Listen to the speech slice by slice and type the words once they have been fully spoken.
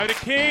To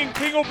King.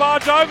 King will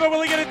barge over.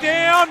 Will he get it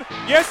down?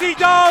 Yes, he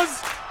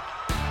does.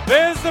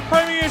 There's the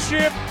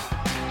premiership.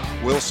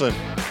 Wilson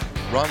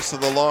runs to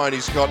the line.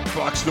 He's got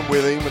Buxton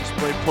with him. It's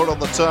been put on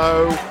the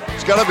toe.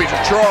 It's going to be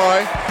a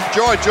try.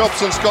 Jai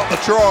Jobson's got the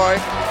try.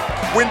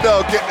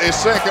 Window get their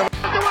second.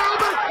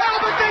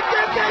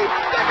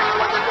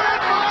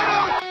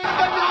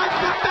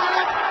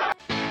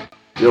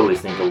 You're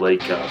listening to League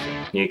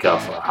Castle,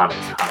 Newcastle and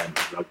Hunters home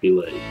rugby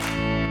league.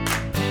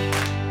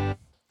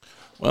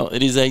 Well,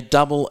 it is a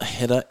double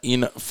header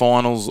in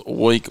finals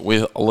week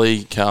with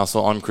League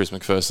Castle. I'm Chris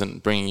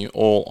McPherson, bringing you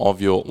all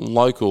of your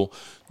local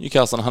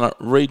Newcastle and Hunter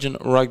Region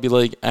Rugby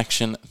League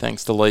action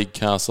thanks to League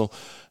Castle.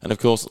 And of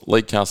course,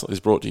 League Castle is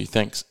brought to you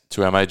thanks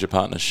to our major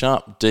partner,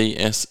 Sharp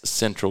DS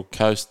Central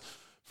Coast.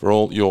 For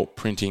all your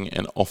printing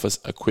and office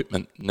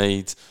equipment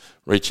needs,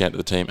 reach out to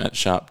the team at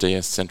Sharp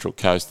DS Central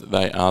Coast.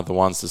 They are the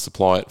ones to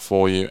supply it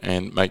for you,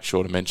 and make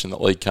sure to mention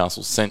that League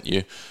Castle sent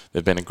you.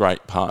 They've been a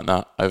great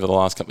partner over the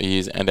last couple of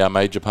years and our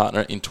major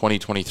partner in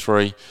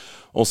 2023.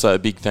 Also, a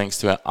big thanks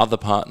to our other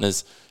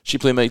partners,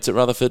 Shipley Meats at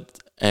Rutherford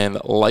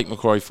and Lake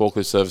Macquarie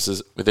Forklift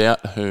Services,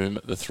 without whom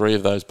the three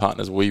of those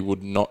partners, we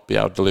would not be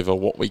able to deliver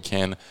what we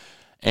can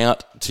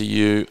out to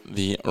you,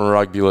 the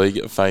Rugby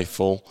League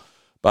faithful.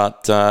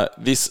 But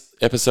this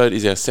episode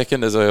is our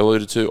second, as I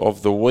alluded to,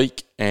 of the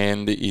week,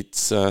 and it's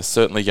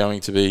certainly going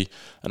to be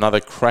another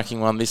cracking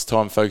one, this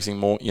time focusing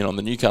more in on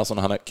the Newcastle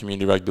and Hunter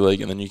Community Rugby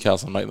League and the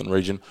Newcastle and Maitland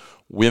Region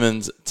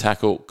women's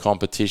tackle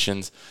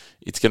competitions.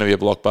 It's going to be a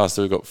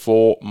blockbuster. We've got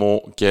 4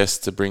 more guests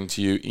to bring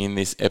to you in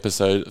this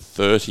episode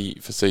 30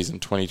 for season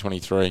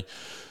 2023.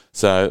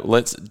 So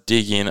let's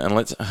dig in and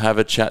let's have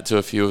a chat to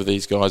a few of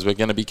these guys. We're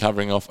going to be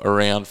covering off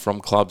around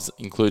from clubs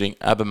including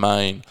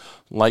Abermain,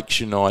 Lakes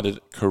United,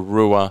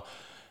 Karua,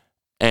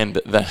 and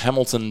the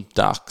Hamilton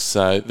Ducks.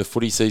 So the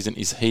footy season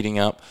is heating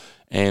up,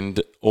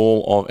 and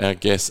all of our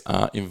guests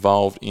are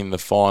involved in the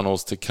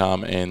finals to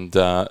come and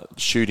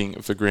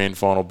shooting for grand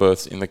final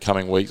berths in the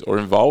coming weeks, or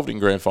involved in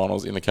grand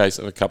finals in the case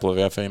of a couple of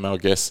our female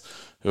guests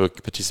who are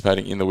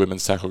participating in the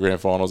women's tackle grand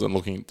finals and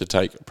looking to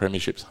take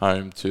premierships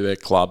home to their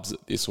clubs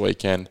this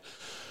weekend.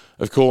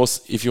 Of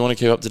course, if you want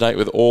to keep up to date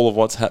with all of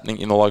what's happening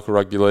in the local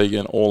rugby league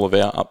and all of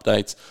our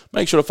updates,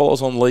 make sure to follow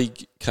us on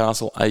League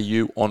Castle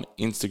AU on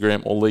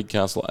Instagram or League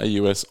Castle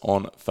AUS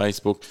on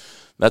Facebook.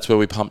 That's where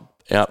we pump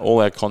out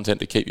all our content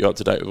to keep you up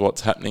to date with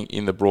what's happening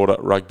in the broader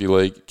rugby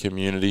league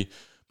community.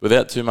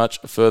 Without too much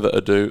further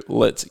ado,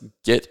 let's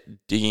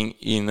get digging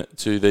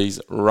into these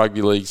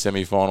rugby league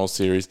semi-final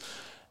series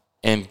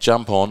and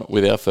jump on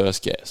with our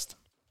first guest.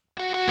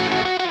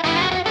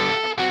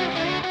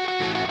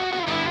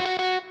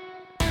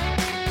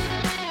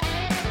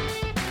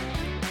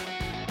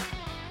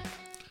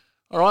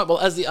 All right, well,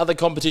 as the other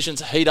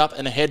competitions heat up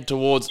and head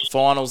towards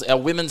finals, our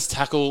women's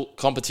tackle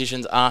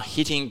competitions are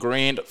hitting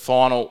grand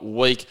final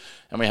week,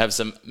 and we have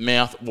some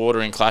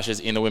mouth-watering clashes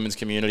in the women's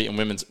community and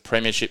women's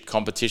premiership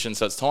competition.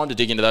 So it's time to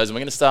dig into those, and we're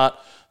going to start,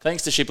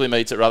 thanks to Shipley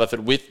Meats at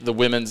Rutherford, with the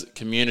women's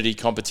community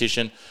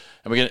competition.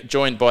 And we're going to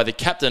joined by the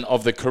captain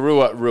of the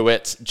Karua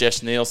Ruettes,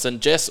 Jess Nielsen.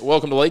 Jess,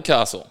 welcome to League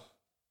Castle.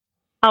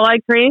 Hello,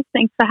 Chris.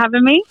 Thanks for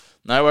having me.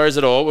 No worries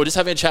at all. We're just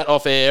having a chat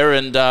off air,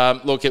 and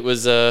look, it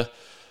was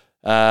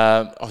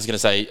I was going to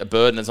say a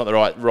burden. It's not the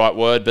right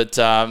word, but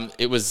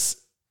it was.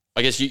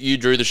 I guess you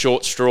drew the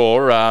short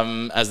straw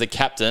as the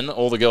captain.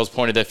 All the girls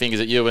pointed their fingers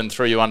at you and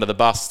threw you under the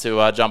bus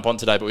to jump on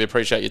today. But we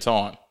appreciate your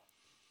time.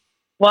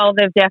 Well,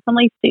 they've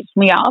definitely stitched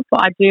me up.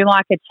 I do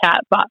like a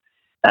chat, but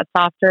that's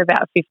after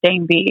about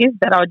 15 beers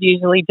that I would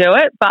usually do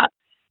it. But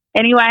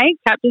anyway,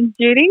 captain's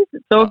duties.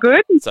 It's all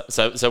good.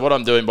 So what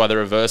I'm doing by the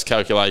reverse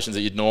calculations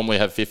that you'd normally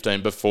have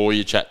 15 before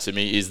you chat to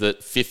me is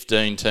that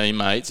 15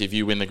 teammates, if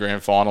you win the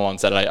grand final on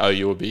Saturday, owe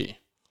you a beer.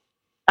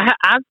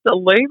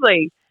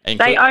 Absolutely.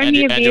 They owe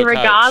me a beer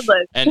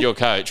regardless. And your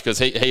coach, because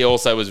he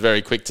also was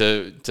very quick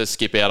to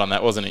skip out on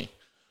that, wasn't he?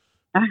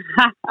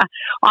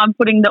 I'm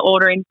putting the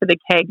order in for the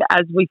keg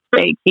as we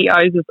speak. He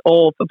owes us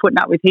all for putting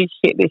up with his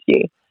shit this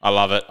year. I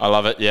love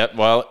it. Yeah.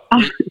 Well,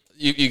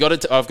 you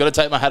got to. I've got to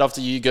take my hat off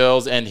to you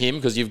girls and him,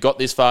 because you've got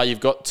this far. You've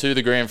got to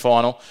the grand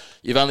final.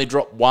 You've only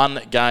dropped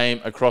one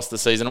game across the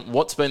season.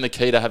 What's been the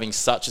key to having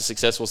such a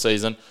successful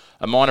season?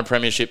 A minor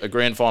premiership, a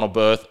grand final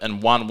berth,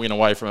 and one win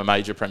away from a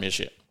major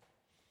premiership.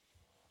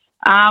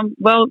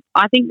 Well,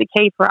 I think the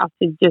key for us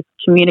is just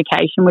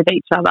communication with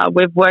each other.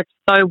 We've worked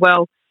so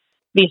well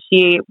this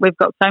year. We've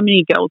got so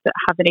many girls that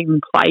haven't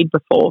even played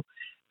before.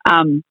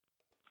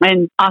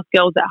 And us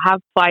girls that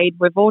have played,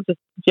 we've all just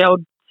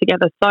gelled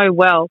together so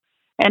well.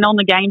 And on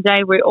the game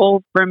day, we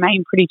all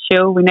remain pretty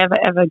chill. We never,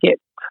 ever get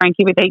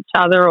cranky with each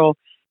other or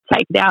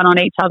take down on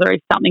each other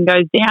if something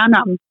goes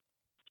down.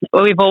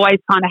 We've always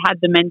kind of had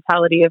the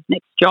mentality of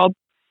next job,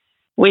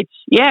 which,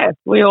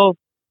 we all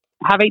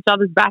have each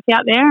other's back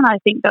out there. And I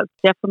think that's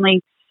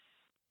definitely,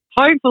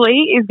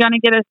 hopefully, is going to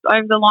get us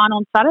over the line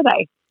on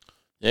Saturday.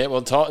 Yeah,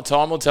 well,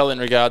 time will tell in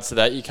regards to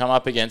that. You come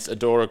up against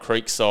Adora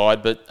Creek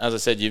side, but as I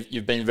said,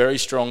 you've been very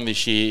strong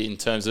this year in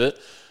terms of it.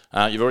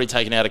 You've already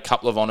taken out a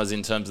couple of honours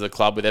in terms of the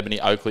club, with Ebony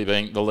Oakley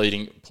being the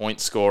leading point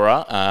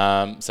scorer,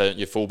 so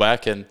your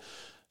fullback, and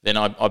then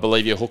I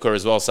believe your hooker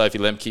as well, Sophie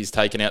Lemke's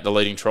taken out the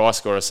leading try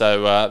scorer.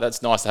 So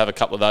that's nice to have a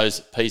couple of those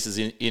pieces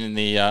in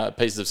the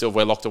pieces of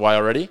silverware locked away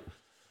already.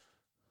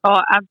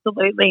 Oh,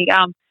 absolutely.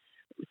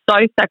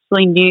 Soph's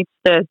actually new to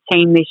the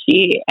team this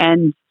year,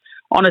 and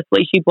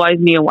honestly, she blows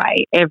me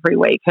away every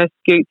week. Her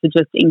scoots are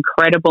just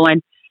incredible,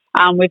 and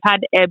we've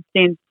had Eb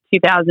since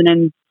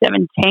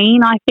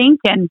 2017, I think,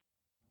 and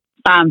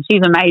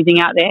she's amazing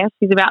out there.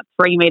 She's about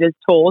 3 meters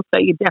tall, so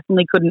you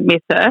definitely couldn't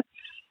miss her.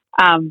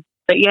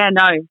 But yeah,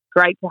 no,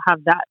 great to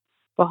have that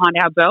behind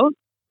our belt.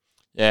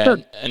 Yeah,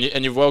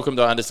 and you've welcomed,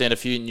 I understand, a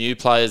few new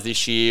players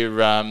this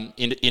year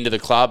into the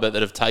club that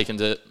have taken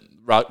to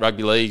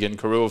rugby league and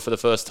Karua for the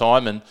first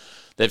time, and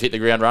they've hit the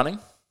ground running.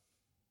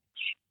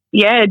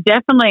 Yeah,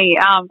 definitely.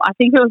 I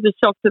think it was a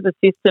shock to the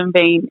system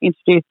being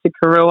introduced to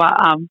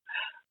Karua.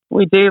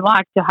 We do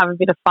like to have a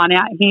bit of fun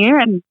out here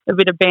and a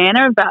bit of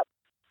banter, but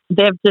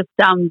they've just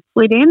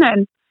slid in,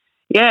 and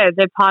yeah,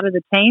 they're part of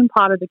the team,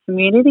 part of the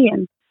community,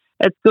 and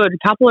it's good.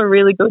 A couple of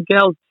really good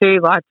girls too.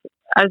 Like,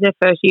 as their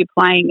first year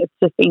playing, it's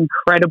just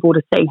incredible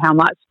to see how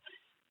much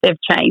they've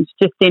changed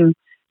just in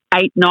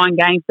 8-9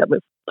 games that we've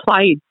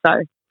played.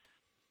 So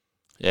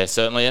yeah,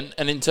 certainly.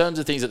 And in terms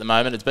of things at the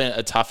moment, it's been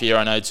a tough year.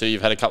 I know too,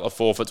 you've had a couple of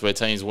forfeits where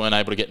teams weren't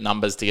able to get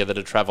numbers together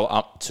to travel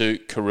up to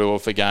Karua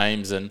for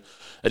games, and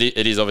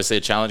it is obviously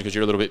a challenge because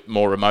you're a little bit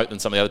more remote than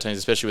some of the other teams,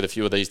 especially with a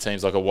few of these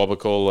teams like a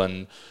Wabakal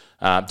and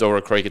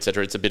Dora Creek,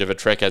 etc. It's a bit of a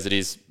trek, as it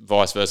is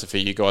vice versa for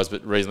you guys,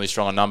 but reasonably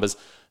strong on numbers.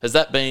 Has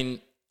that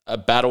been a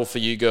battle for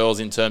you girls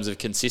in terms of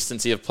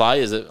consistency of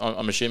play?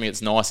 I'm assuming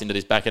it's nice into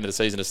this back end of the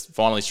season to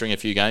finally string a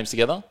few games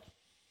together?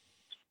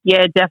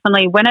 Yeah,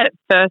 definitely. When it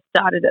first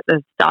started at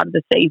the start of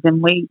the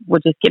season, we were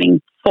just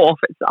getting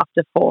forfeits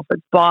after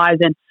forfeits, buys,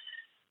 and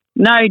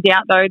no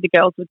doubt though the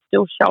girls would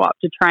still show up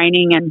to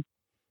training and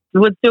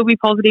would still be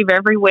positive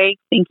every week,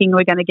 thinking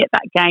we're going to get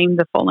that game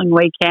the following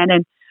weekend.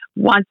 And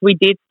once we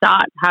did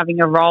start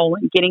having a role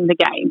and getting the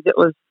games, it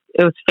was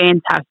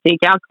fantastic.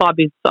 Our club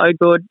is so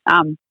good.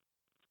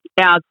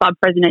 Our club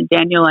president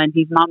Daniel and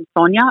his mum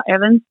Sonia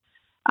Evans,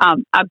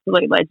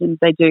 absolute legends.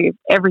 They do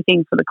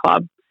everything for the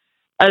club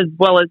as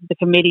well as the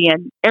committee,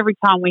 and every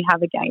time we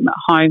have a game at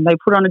home, they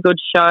put on a good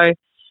show,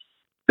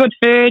 good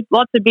food,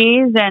 lots of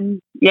beers,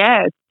 and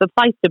yeah, it's the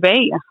place to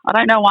be. I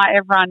don't know why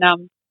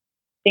everyone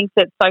thinks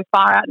it's so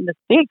far out in the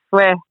sticks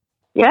where,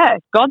 yeah,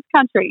 it's God's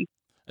country.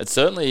 It's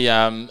certainly,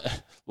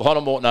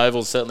 Lionel Morton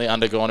Oval's certainly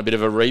undergone a bit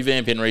of a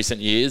revamp in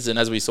recent years, and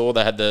as we saw,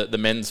 they had the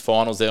men's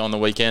finals there on the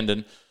weekend,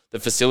 and the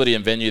facility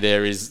and venue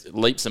there is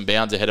leaps and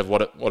bounds ahead of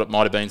what it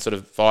might have been sort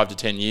of 5 to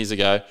 10 years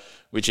ago,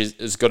 which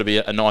has got to be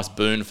a nice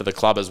boon for the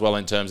club as well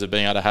in terms of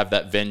being able to have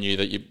that venue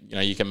that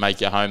you can make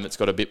your home that's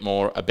got a bit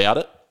more about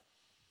it.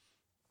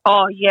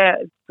 Oh yeah,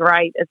 it's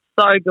great. It's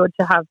so good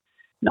to have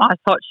nice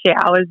hot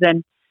showers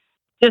and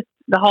just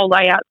the whole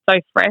layout's so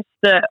fresh.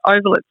 The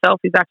oval itself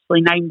is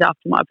actually named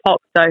after my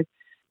pop, so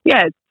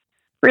yeah, it's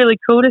really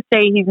cool to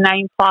see his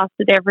name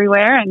plastered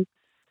everywhere, and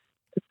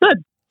it's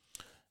good.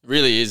 It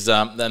really is,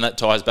 and that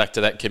ties back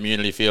to that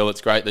community feel.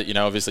 It's great that,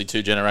 obviously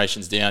 2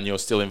 generations down, you're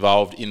still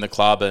involved in the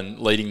club and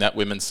leading that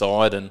women's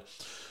side and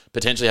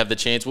potentially have the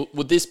chance.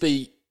 Would this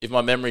be, if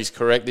my memory's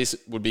correct, this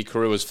would be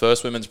Karua's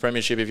first women's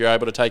premiership if you're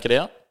able to take it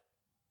out?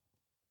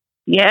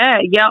 Yeah,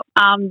 yep.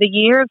 The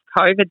year of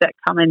COVID that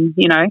come and,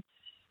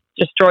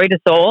 destroyed us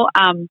all,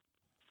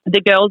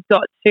 the girls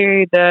got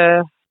to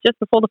just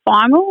before the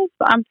finals,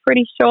 I'm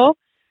pretty sure.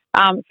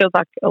 It feels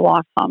like a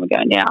lifetime ago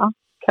now.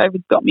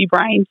 COVID's got me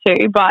brain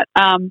too, but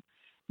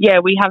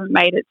we haven't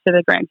made it to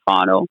the grand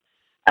final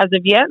as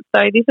of yet.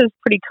 So this is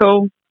pretty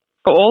cool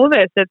for all of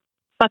us. It's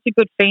such a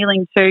good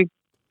feeling to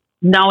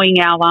knowing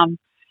our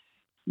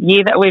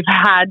year that we've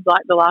had,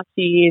 like the last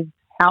few years,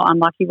 how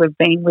unlucky we've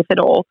been with it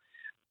all.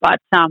 But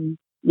this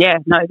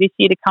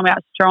year to come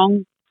out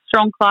strong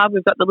club.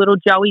 We've got the little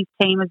Joey's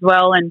team as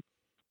well, and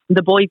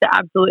the boys are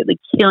absolutely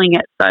killing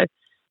it. So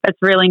it's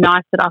really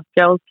nice that us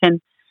girls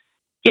can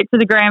get to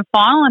the grand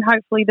final, and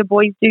hopefully the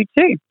boys do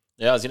too.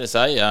 Yeah, I was going to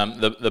say,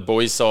 the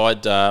boys'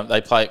 side,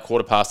 they play at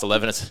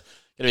 11:15. It's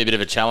going to be a bit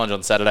of a challenge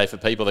on Saturday for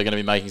people. They're going to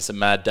be making some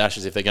mad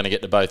dashes if they're going to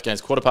get to both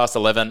games.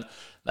 11:15,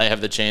 they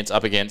have the chance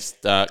up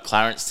against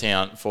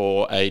Clarencetown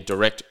for a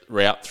direct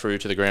route through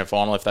to the grand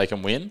final if they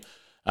can win.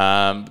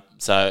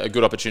 So a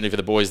good opportunity for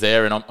the boys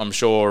there, and I'm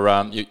sure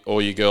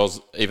all you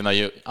girls, even though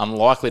you're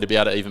unlikely to be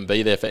able to even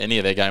be there for any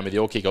of their game with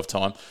your kickoff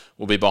time,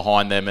 will be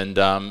behind them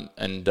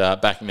and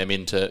backing them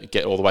in to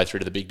get all the way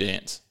through to the big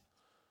dance.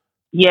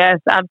 Yes,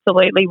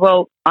 absolutely.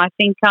 Well, I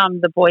think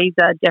the boys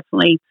are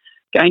definitely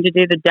going to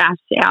do the dash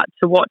out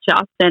to watch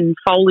us, and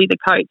Foley, the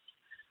coach,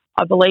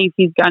 I believe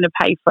he's going to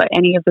pay for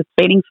any of the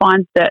speeding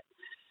fines that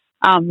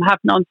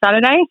happen on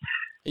Saturday.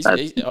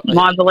 That's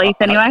my belief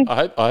anyway.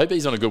 I hope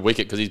he's on a good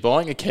wicket because he's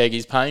buying a keg,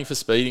 he's paying for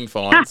speeding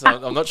fines.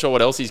 I'm not sure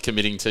what else he's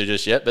committing to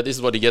just yet, but this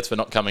is what he gets for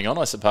not coming on,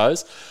 I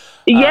suppose.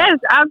 Yes,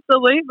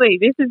 absolutely.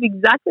 This is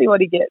exactly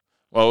what he gets.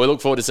 Well, we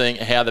look forward to seeing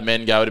how the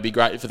men go. It'd be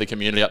great for the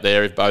community up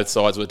there if both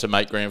sides were to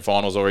make grand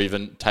finals or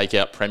even take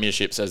out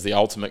premierships as the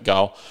ultimate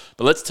goal.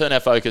 But let's turn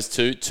our focus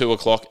to 2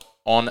 o'clock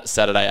on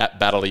Saturday at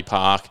Battley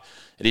Park.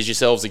 It is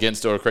yourselves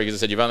against Dora Creek. As I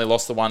said, you've only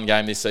lost the one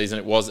game this season.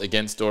 It was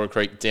against Dora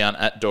Creek down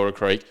at Dora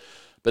Creek.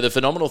 But the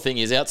phenomenal thing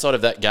is, outside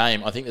of that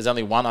game, I think there's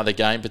only one other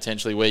game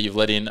potentially where you've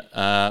let in,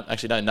 no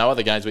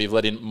other games where you've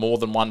let in more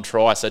than one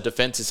try. So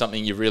defence is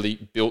something you've really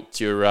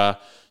built your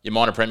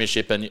minor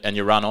premiership and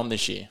your run on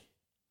this year.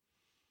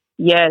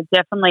 Yeah,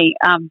 definitely.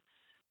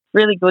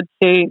 Really good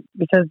too,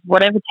 because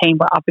whatever team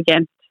we're up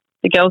against,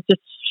 the girls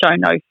just show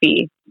no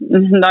fear.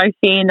 No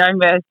fear, no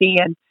mercy,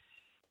 and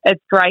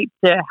it's great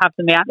to have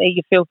them out there.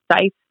 You feel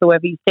safe,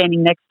 whoever you're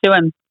standing next to.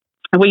 And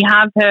we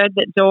have heard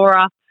that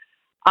Dora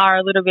are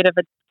a little bit of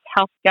a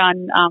tough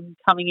gun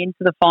coming into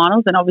the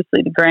finals, and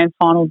obviously the grand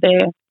final,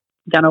 they're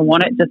going to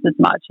want it just as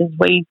much as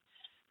we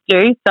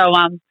do. So,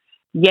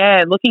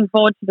 looking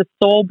forward to the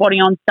sore body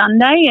on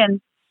Sunday,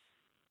 and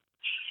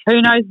who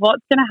knows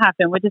what's going to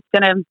happen. We're just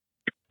going to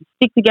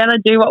stick together,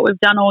 do what we've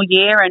done all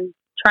year and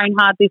train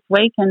hard this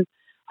week and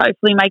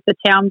hopefully make the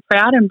town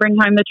proud and bring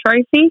home the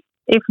trophy.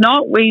 If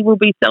not, we will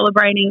be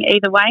celebrating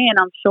either way, and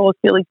I'm sure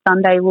Silly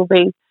Sunday will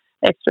be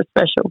extra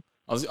special.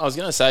 I was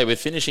going to say, we're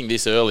finishing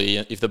this early.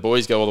 If the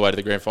boys go all the way to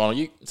the grand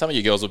final, some of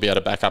you girls will be able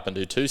to back up and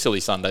do 2 Silly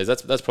Sundays.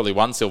 That's probably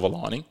one silver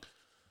lining.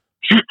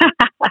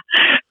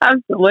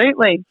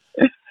 Absolutely.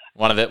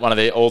 One of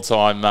their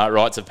all-time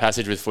rites of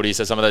passage with footy,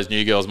 so some of those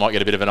new girls might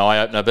get a bit of an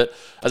eye-opener. But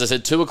as I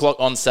said, 2 o'clock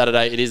on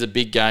Saturday, it is a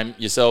big game.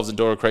 Yourselves and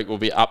Dora Creek will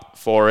be up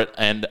for it,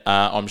 and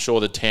I'm sure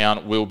the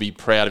town will be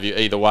proud of you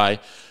either way.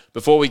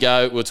 Before we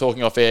go, we're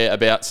talking off air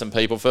about some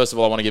people. First of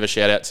all, I want to give a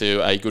shout-out to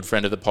a good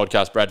friend of the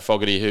podcast, Brad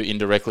Fogarty, who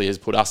indirectly has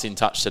put us in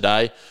touch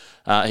today.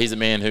 He's a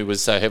man who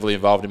was so heavily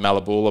involved in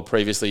Malabula.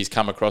 Previously, he's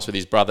come across with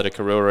his brother to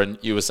Karua, and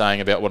you were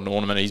saying about what an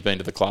ornament he's been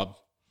to the club.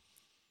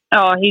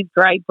 Oh, he's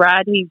great,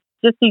 Brad. He's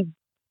just his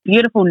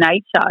beautiful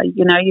nature.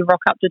 You know, you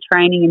rock up to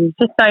training and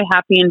he's just so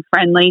happy and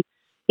friendly.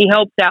 He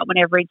helps out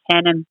whenever he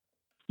can, and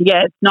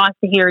yeah, it's nice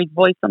to hear his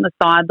voice on the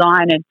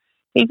sideline, and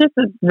he's just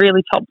a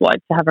really top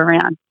bloke to have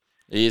around.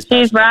 He is passionate.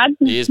 Cheers, Brad.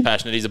 He is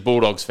passionate. He's a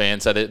Bulldogs fan,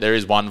 so there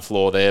is one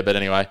flaw there. But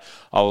anyway,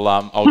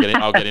 I'll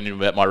get into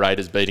about my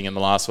Raiders beating him the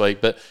last week.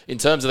 But in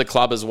terms of the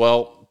club as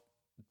well,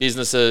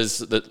 businesses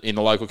that in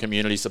the local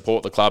community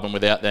support the club, and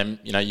without them,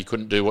 you know, you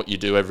couldn't do what you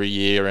do every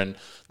year, and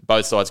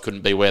both sides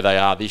couldn't be where they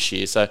are this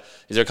year. So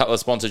is there a couple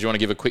of sponsors you want to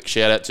give a quick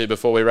shout out to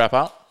before we wrap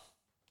up?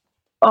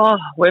 Oh,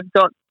 we've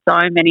got so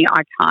many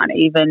I can't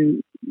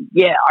even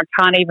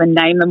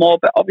name them all,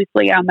 but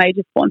obviously our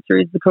major sponsor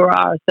is the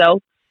Karua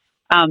ourselves.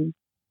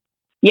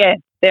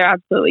 They're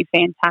absolutely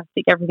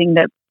fantastic, everything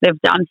that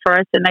they've done for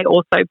us, and they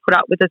also put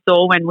up with us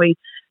all when we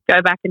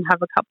go back and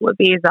have a couple of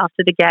beers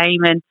after the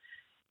game, and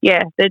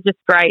yeah, they're just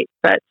great.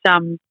 But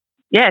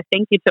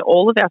thank you to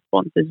all of our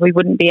sponsors. We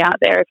wouldn't be out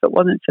there if it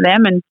wasn't for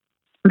them, and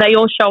they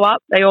all show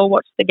up, they all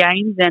watch the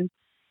games, and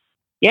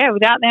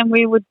without them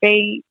we would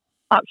be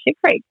up shit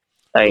creek.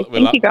 So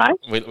thank you, guys.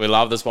 We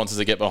love the sponsors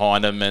that get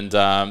behind them, and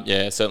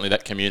certainly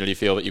that community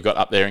feel that you've got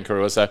up there in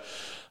Karua. So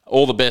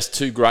all the best.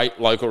 2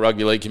 great local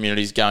rugby league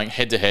communities going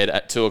head-to-head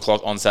at 2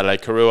 o'clock on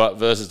Saturday. Karua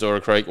versus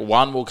Dora Creek.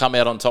 One will come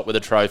out on top with a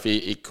trophy.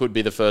 It could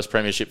be the first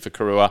premiership for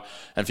Karua.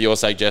 And for your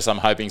sake, Jess, I'm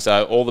hoping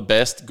so. All the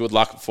best. Good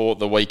luck for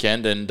the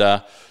weekend. And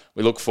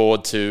we look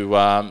forward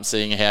to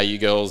seeing how you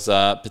girls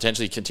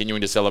potentially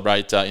continuing to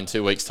celebrate in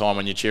 2 weeks' time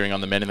when you're cheering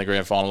on the men in the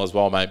grand final as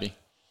well, maybe.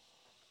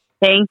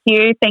 Thank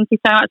you. Thank you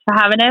so much for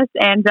having us.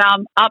 And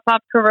up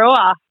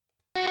Karua.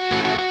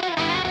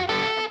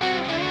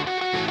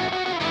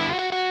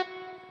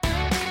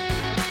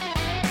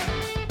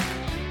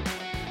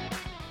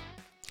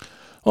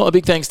 Well, a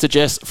big thanks to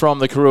Jess from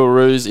the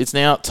Karua-roos. It's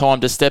now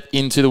time to step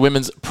into the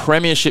women's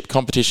premiership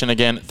competition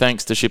again,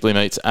 thanks to Shipley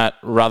Meats at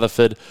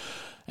Rutherford.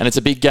 And it's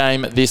a big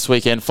game this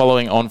weekend,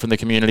 following on from the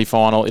community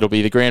final. It'll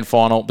be the grand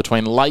final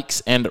between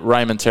Lakes and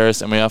Raymond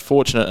Terrace, and we are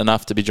fortunate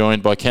enough to be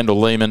joined by Kendall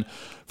Lehman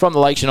from the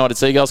Lakes United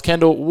Seagulls.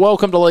 Kendall,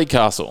 welcome to League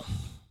Castle.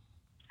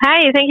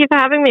 Hey, thank you for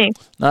having me.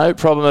 No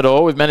problem at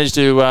all. We've managed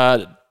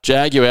to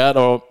jag you out,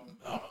 or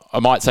I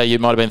might say you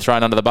might have been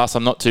thrown under the bus.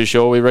 I'm not too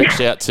sure. We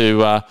reached out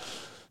to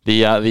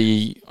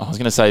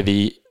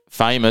the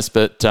famous,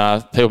 but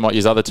people might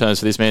use other terms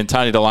for this man,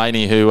 Tony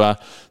Delaney, who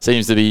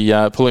seems to be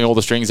pulling all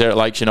the strings there at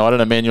Lakes United,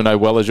 a man you'll know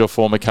well as your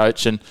former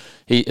coach. And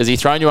has he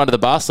thrown you under the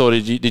bus, or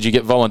did you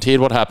get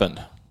volunteered? What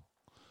happened?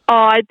 Oh,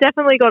 I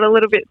definitely got a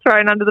little bit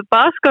thrown under the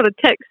bus. Got a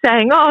text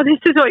saying, "Oh, this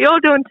is what you're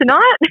doing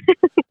tonight."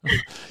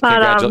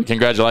 But,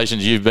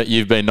 congratulations,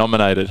 you've been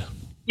nominated.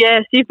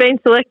 Yes, you've been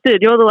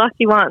selected. You're the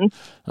lucky one.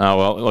 Oh,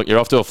 well, look, you're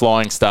off to a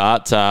flying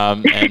start.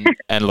 And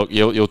look,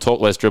 you'll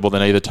talk less dribble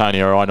than either Tony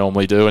or I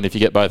normally do. And if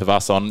you get both of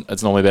us on,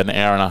 it's normally about an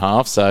hour and a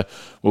half. So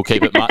we'll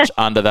keep it much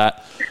under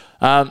that.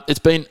 It's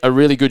been a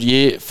really good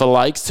year for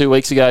Lakes. 2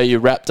 weeks ago, you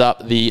wrapped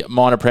up the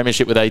minor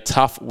premiership with a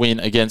tough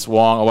win against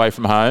Wyong away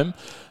from home.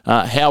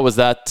 How was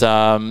that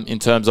in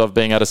terms of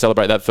being able to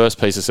celebrate that first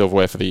piece of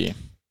silverware for the year?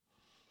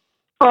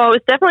 Oh, it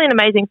was definitely an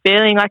amazing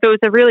feeling. Like, it was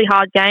a really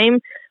hard game.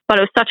 But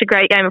it was such a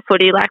great game of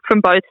footy, like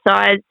from both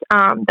sides.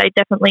 They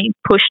definitely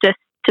pushed us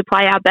to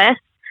play our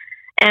best.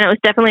 And it was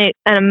definitely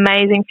an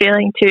amazing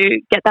feeling to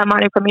get that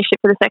minor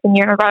premiership for the second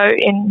year in a row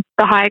in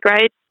the higher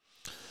grades.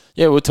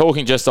 Yeah, we're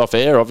talking just off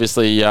air.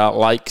 Obviously,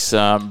 Lakes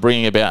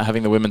bringing about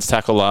having the women's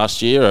tackle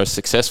last year, a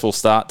successful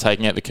start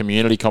taking out the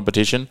community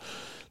competition,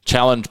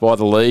 challenged by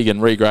the league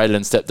and regraded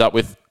and stepped up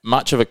with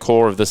much of a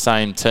core of the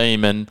same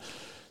team, and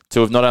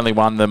to have not only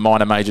won the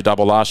minor major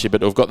double last year, but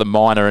to have got the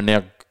minor and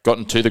now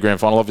gotten to the grand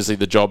final. Obviously,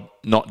 the job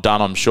not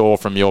done, I'm sure,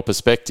 from your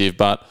perspective,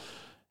 but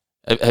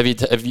have you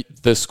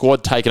the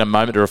squad taken a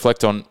moment to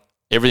reflect on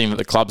everything that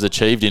the club's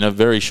achieved in a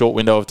very short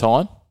window of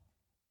time?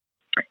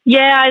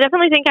 Yeah, I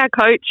definitely think our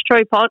coach,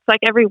 Troy Potts, like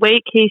every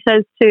week he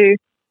says to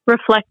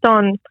reflect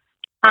on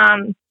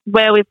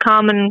where we've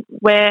come and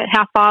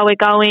how far we're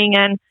going,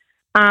 and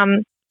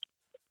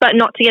but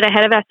not to get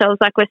ahead of ourselves.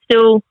 Like we're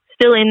still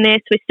in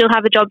this, we still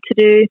have a job to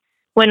do.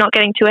 We're not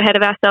getting too ahead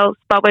of ourselves,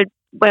 but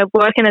we're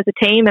working as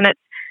a team, and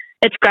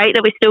it's great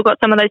that we still got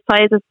some of those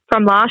players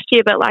from last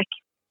year. But like,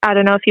 I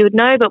don't know if you would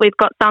know, but we've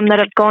got some that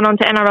have gone on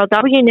to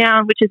NRLW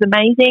now, which is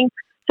amazing.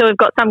 So we've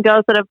got some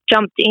girls that have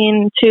jumped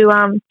in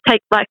to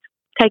take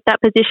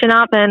that position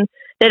up, and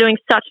they're doing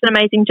such an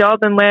amazing job,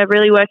 and we're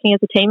really working as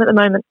a team at the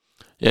moment.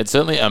 Yeah, it's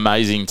certainly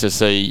amazing to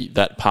see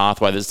that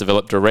pathway that's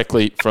developed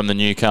directly from the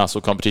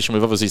Newcastle competition.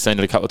 We've obviously seen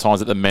it a couple of times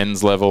at the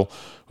men's level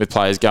with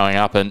players going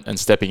up and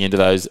stepping into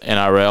those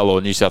NRL or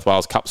New South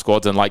Wales Cup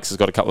squads, and Lakes has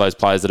got a couple of those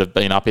players that have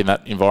been up in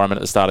that environment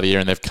at the start of the year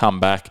and they've come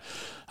back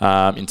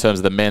in terms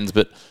of the men's.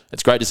 But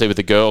it's great to see with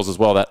the girls as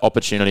well, that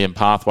opportunity and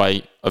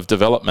pathway of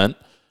development.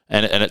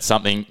 And it's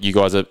something you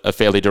guys are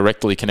fairly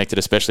directly connected,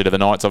 especially to the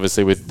Knights,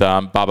 obviously with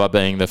Bubba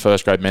being the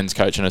first grade men's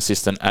coach and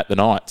assistant at the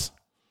Knights.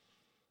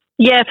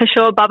 Yeah, for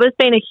sure. Bubba's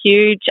been a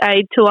huge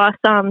aid to us.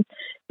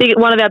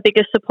 One of our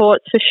biggest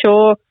supports for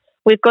sure.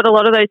 We've got a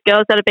lot of those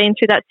girls that have been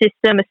through that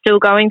system, are still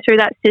going through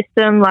that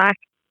system,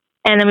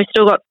 and then we've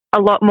still got a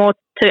lot more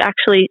to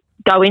actually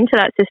go into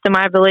that system,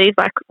 I believe.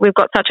 Like, we've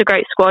got such a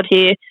great squad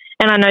here,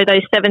 and I know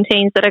those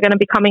 17s that are going to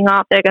be coming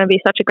up, they're going to be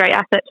such a great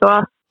asset to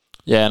us.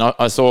 Yeah, and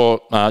I saw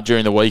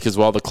during the week as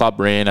well, the club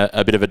ran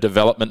a bit of a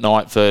development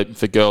night for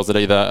girls that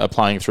either are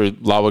playing through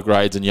lower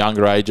grades and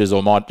younger ages,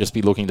 or might just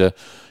be looking to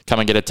come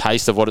and get a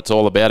taste of what it's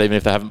all about, even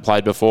if they haven't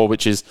played before,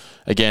 which is,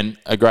 again,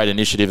 a great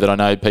initiative that I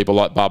know people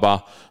like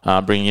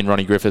Bubba, bringing in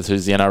Ronnie Griffiths,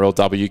 who's the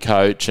NRLW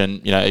coach,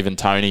 and even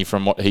Tony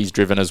from what he's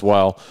driven as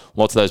well.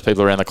 Lots of those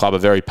people around the club are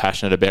very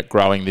passionate about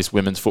growing this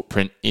women's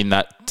footprint in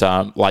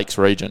that Lakes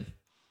region.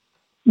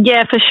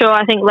 Yeah, for sure.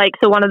 I think Lakes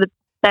are one of the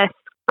best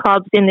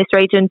clubs in this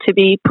region to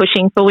be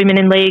pushing for women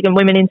in league and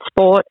women in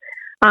sport.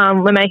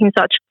 We're making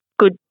such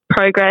good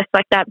progress.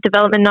 Like, that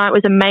development night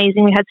was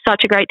amazing. We had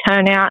such a great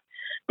turnout.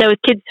 There was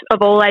kids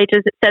of all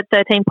ages. It said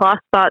 13 plus,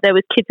 but there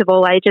was kids of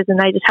all ages, and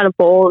they just had a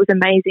ball. It was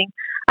amazing.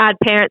 I had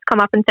parents come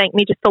up and thank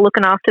me just for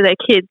looking after their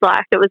kids.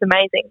 Like, it was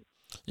amazing.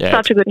 Yeah,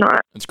 such a good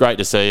night. It's great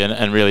to see,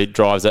 and really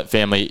drives that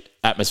family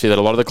atmosphere that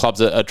a lot of the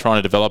clubs are trying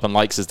to develop, and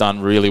Lakes has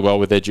done really well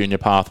with their junior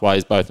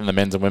pathways, both in the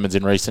men's and women's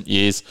in recent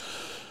years.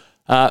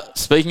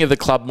 Speaking of the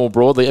club more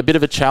broadly, a bit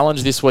of a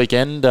challenge this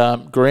weekend.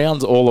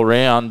 Grounds all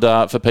around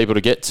for people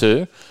to get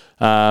to.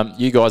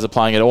 You guys are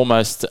playing at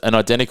almost an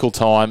identical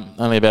time,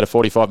 only about a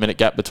 45-minute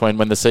gap between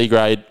when the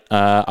C-grade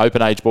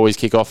open age boys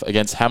kick off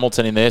against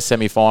Hamilton in their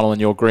semi-final and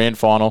your grand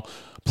final,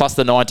 plus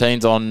the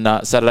 19s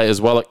on Saturday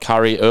as well at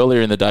Curry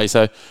earlier in the day.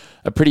 So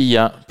a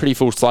pretty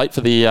full slate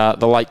for the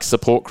Lakes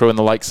support crew and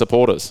the Lakes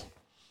supporters.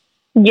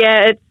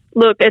 Yeah,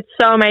 it's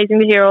so amazing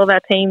to hear all of our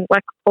team,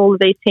 like all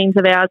of these teams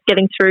of ours,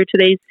 getting through to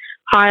these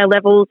higher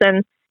levels,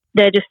 and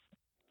they're just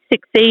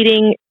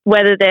succeeding.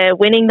 Whether they're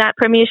winning that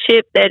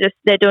premiership, they're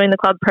doing the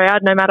club proud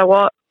no matter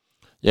what.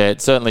 Yeah,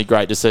 it's certainly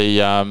great to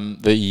see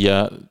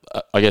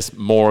I guess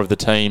more of the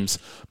teams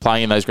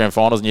playing in those grand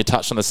finals. And you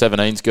touched on the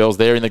 17s girls.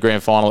 They're in the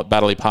grand final at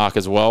Battley Park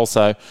as well.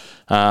 So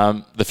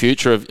the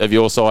future of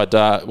your side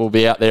will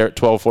be out there at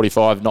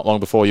 12:45, not long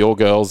before your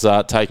girls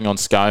taking on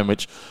Scone,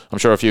 which I'm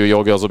sure a few of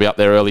your girls will be up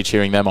there early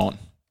cheering them on.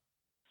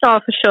 Oh,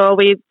 for sure.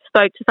 We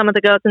spoke to some of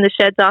the girls in the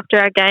sheds after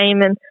our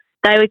game, and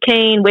they were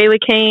keen. We were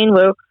keen.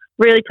 We're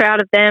really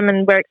proud of them,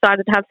 and we're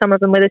excited to have some of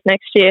them with us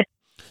next year.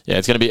 Yeah,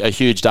 it's going to be a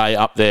huge day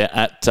up there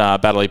at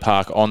Battley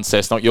Park on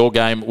Cessnock. Your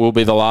game will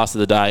be the last of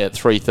the day at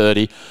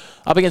 3:30.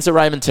 Up against the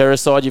Raymond Terrace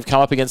side, you've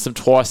come up against them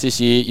twice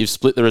this year. You've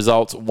split the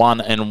results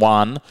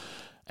 1-1,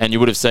 and you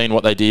would have seen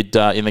what they did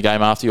in the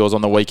game after yours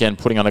on the weekend,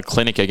 putting on a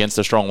clinic against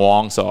a strong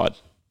Wyong side.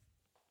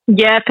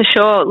 Yeah, for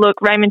sure.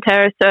 Look, Raymond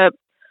Terrace are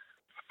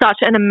such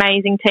an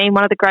amazing team,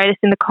 one of the greatest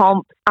in the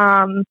comp.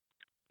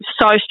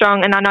 So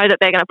strong, and I know that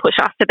they're going to push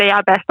us to be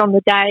our best on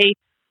the day,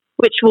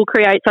 which will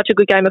create such a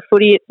good game of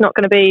footy. It's not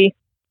going to be,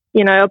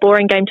 a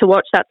boring game to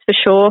watch, that's for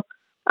sure.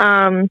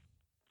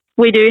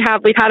 We've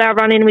had our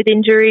run in with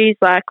injuries.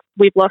 Like,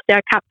 we've lost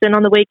our captain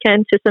on the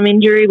weekend to some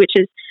injury, which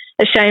is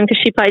a shame because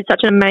she played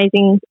such an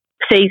amazing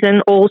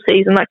season, all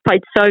season, like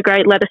played so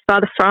great, led us by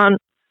the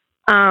front.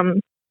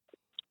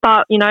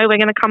 But, we're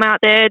going to come out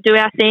there, do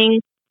our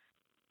thing.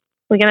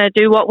 We're going to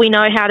do what we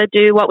know how to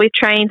do, what we've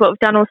trained, what we've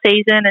done all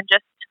season, and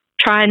just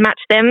try and match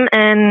them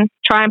and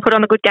try and put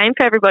on a good game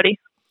for everybody.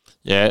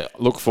 Yeah,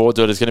 look forward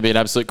to it. It's going to be an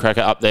absolute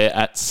cracker up there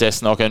at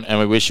Cessnock, and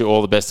we wish you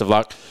all the best of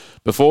luck.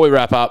 Before we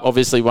wrap up,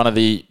 obviously one of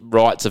the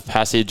rites of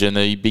passage and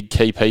the big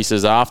key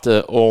pieces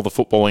after all the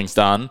footballing's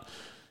done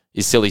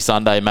is Silly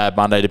Sunday, Mad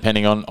Monday,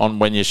 depending on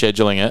when you're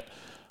scheduling it.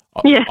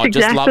 Yeah, I'd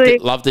just exactly.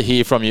 love to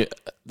hear from you.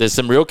 There's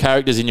some real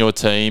characters in your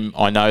team.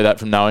 I know that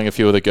from knowing a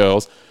few of the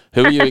girls.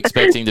 Who are you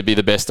expecting to be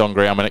the best on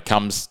ground when it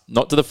comes,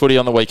 not to the footy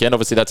on the weekend,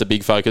 obviously that's a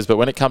big focus, but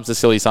when it comes to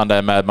Silly Sunday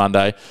and Mad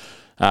Monday,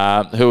 who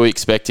are we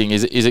expecting?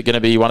 Is it going to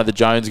be one of the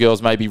Jones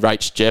girls, maybe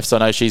Rach Jeffs? I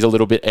know she's a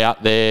little bit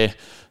out there.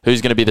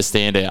 Who's going to be the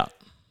standout?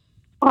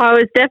 I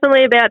was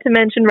definitely about to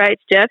mention Rach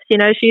Jeffs. You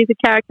know, she's a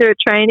character at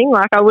training.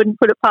 Like, I wouldn't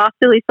put it past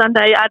Silly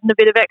Sunday adding a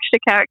bit of extra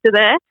character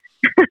there.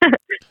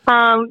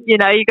 You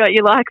know, you got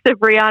your likes of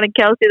Brianna and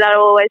Kelsey that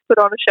always put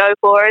on a show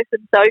for us,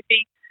 and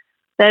Sophie.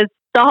 There's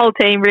the whole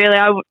team, really.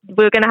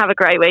 We're going to have a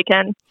great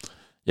weekend.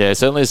 Yeah,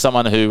 certainly as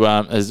someone who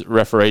has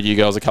refereed you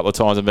girls a couple of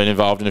times and been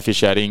involved in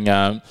officiating,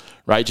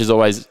 Rach is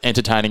always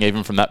entertaining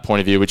even from that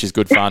point of view, which is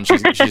good fun.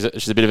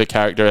 She's a bit of a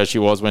character as she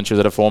was when she was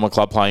at a former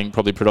club playing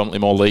probably predominantly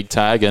more league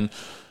tag. And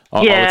I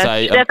would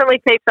say, she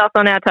definitely keeps us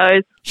on our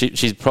toes.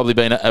 She's probably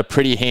been a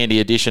pretty handy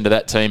addition to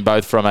that team,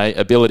 both from a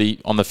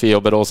ability on the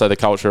field but also the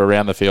culture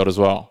around the field as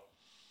well.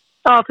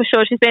 Oh, for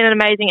sure. She's been an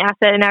amazing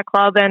asset in our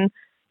club, and,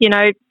 you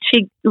know,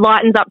 she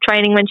lightens up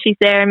training when she's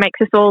there and makes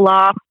us all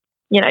laugh.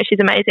 You know, she's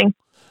amazing.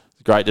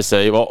 Great to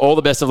see. Well, all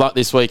the best of luck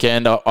this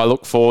weekend. I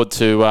look forward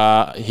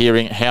to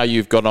hearing how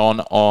you've got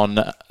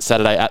on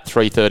Saturday at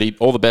 3:30.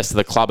 All the best to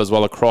the club as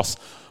well across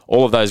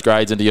all of those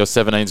grades into your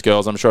 17s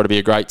girls. I'm sure it'll be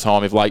a great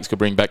time if Lakes could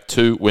bring back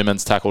 2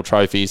 women's tackle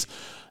trophies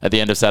at the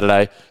end of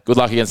Saturday. Good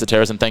luck against the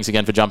Terrace, and thanks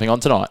again for jumping on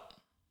tonight.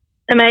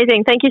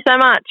 Amazing. Thank you so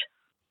much.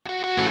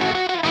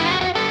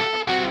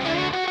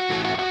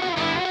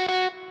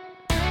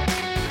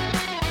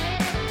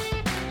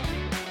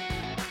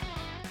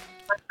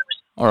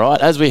 All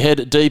right, as we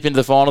head deep into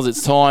the finals,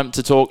 it's time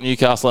to talk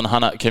Newcastle and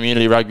Hunter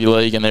Community Rugby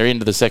League, and they're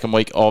into the second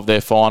week of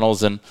their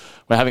finals, and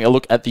we're having a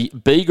look at the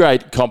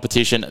B-grade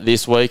competition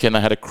this week, and they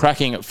had a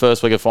cracking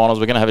first week of finals.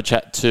 We're going to have a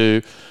chat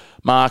to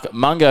Mark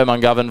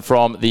Mungo-Mungovern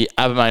from the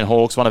Abermain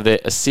Hawks, one of their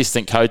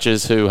assistant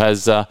coaches who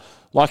has,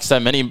 like so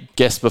many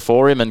guests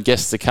before him and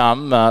guests to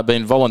come,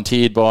 been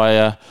volunteered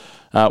by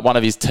one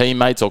of his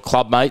teammates or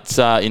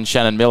clubmates in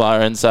Shannon Miller,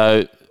 and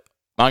so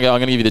Mungo, I'm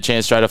going to give you the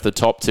chance straight off the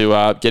top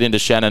to get into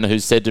Shannon, who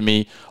said to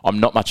me, I'm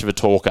not much of a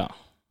talker.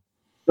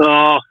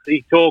 Oh,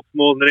 he talks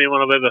more than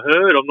anyone I've ever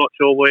heard. I'm not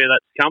sure where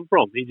that's come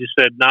from. He just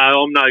said, no,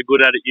 I'm no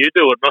good at it, you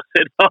do it. And I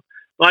said, oh,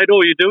 mate,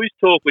 all you do is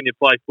talk when you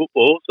play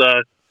football. So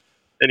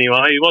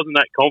anyway, he wasn't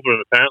that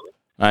confident apparently.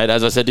 Mate,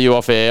 as I said to you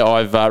off air,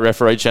 I've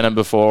refereed Shannon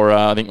before,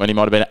 I think when he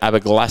might have been at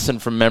Aberglasslyn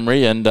from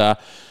memory. And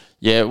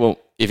yeah, well,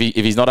 if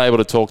he's not able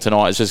to talk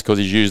tonight, it's just because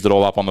he's used it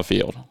all up on the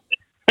field.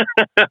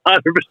 100%,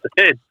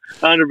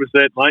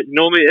 mate.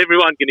 Normally,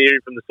 everyone can hear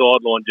him from the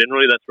sideline.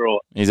 Generally, that's right.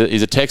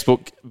 He's a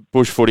textbook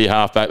bush footy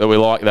halfback, but we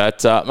like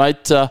that,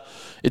 mate.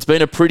 It's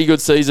been a pretty good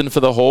season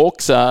for the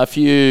Hawks. A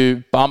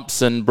few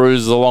bumps and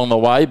bruises along the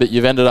way, but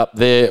you've ended up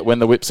there when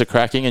the whips are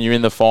cracking, and you're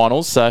in the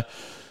finals. So,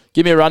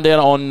 give me a rundown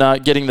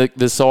on getting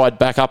the side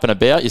back up and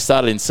about. You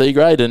started in C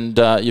grade, and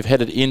you've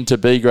headed into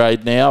B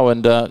grade now,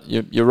 and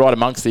you're right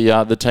amongst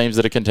the teams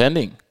that are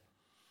contending.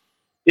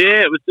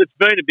 Yeah, it's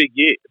been a big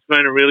year. It's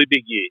been a really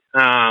big year.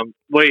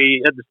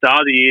 We, at the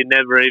start of the year,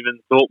 never even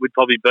thought we'd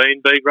probably be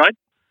in B grade.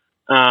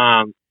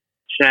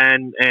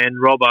 Shan and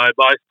Robbo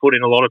both put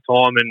in a lot of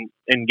time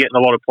and getting a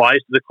lot of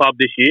players to the club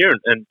this year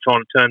and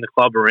trying to turn the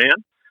club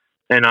around.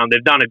 And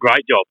they've done a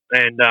great job.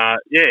 And,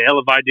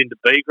 elevated into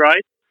B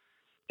grade.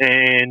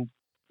 And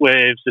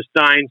we've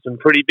sustained some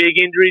pretty big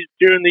injuries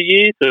during the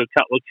year to a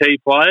couple of key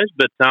players.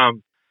 But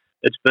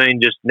it's been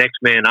just next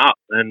man up.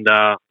 And,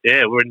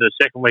 we're into the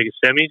second week of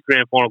semis,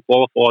 grand final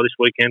qualifier this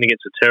weekend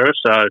against the Terrace.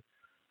 So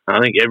I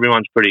think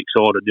everyone's pretty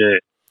excited, yeah.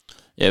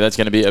 Yeah, that's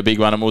going to be a big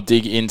one, and we'll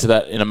dig into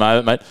that in a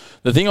moment, mate.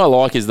 The thing I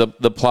like is the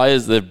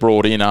players they've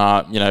brought in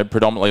are,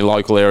 predominantly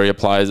local area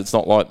players. It's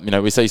not like,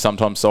 we see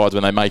sometimes sides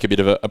when they make a bit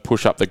of a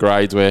push up the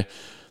grades where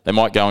they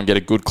might go and get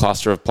a good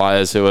cluster of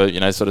players who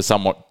are, sort of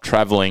somewhat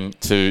travelling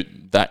to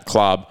that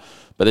club.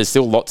 But there's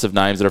still lots of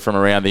names that are from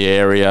around the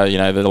area,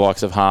 the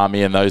likes of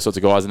Harmy and those sorts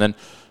of guys. And then,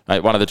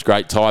 mate, one of the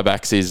great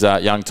tiebacks is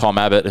young Tom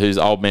Abbott, who's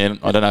old man.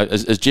 I don't know,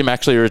 is Jim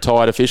actually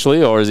retired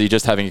officially, or is he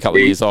just having a couple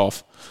of years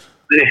off?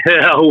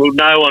 Yeah, well,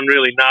 no one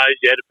really knows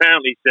yet.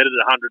 Apparently he's said it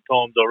 100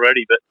 times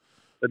already, but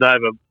with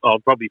over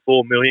probably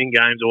 4 million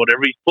games or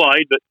whatever he's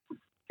played. But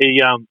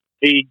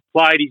he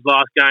played his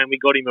last game. We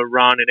got him a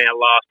run in our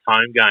last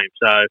home game.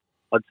 So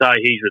I'd say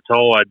he's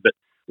retired. But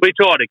we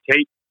try to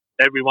keep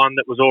everyone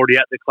that was already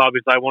at the club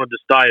if they wanted to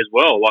stay as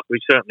well. Like, we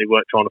certainly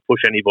weren't trying to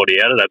push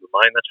anybody out of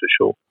Abermain, that's for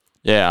sure.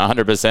 Yeah,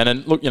 100%.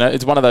 And look,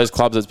 it's one of those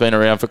clubs that's been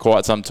around for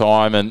quite some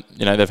time, and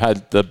they've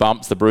had the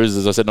bumps, the bruises,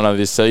 as I said, I know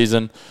this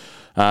season.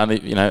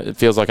 It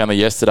feels like only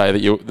yesterday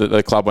that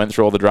the club went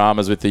through all the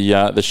dramas with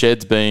the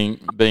sheds being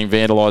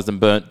vandalised and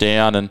burnt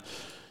down, and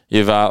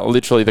you've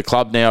literally the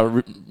club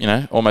now,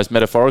 almost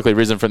metaphorically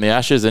risen from the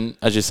ashes. And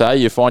as you say,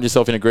 you find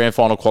yourself in a grand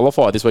final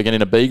qualifier this weekend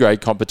in a B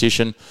grade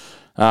competition,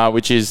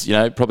 which is,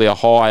 probably a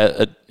high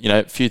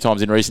a few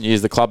times in recent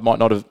years the club might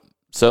not have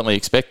certainly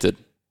expected.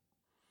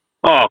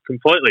 Oh,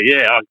 completely.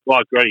 Yeah,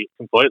 I agree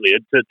completely.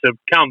 To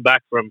come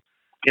back from,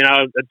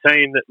 a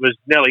team that was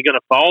nearly going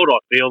to fold, I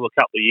feel, a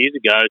couple of years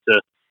ago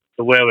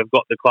to where we've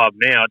got the club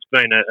now, it's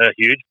been a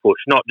huge push,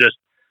 not just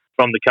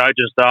from the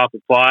coaching staff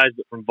and players,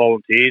 but from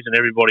volunteers and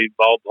everybody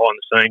involved behind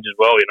the scenes as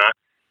well,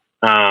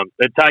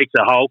 It takes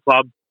a whole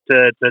club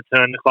to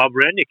turn the club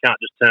around. You can't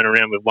just turn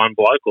around with one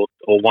bloke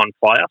or one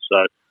player.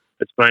 So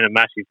it's been a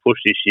massive push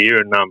this year,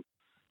 and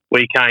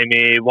we came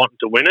here wanting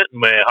to win it,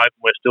 and we're hoping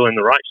we're still in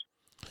the race.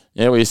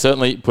 Yeah, well, you're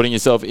certainly putting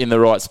yourself in the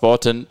right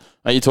spot. And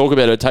you talk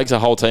about it takes a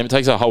whole team, it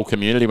takes a whole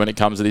community when it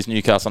comes to this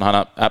Newcastle and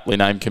Hunter aptly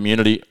named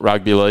Community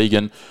Rugby League.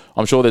 And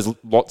I'm sure there's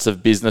lots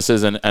of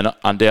businesses, and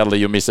undoubtedly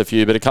you'll miss a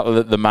few, but a couple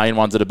of the main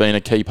ones that have been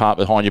a key part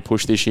behind your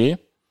push this year.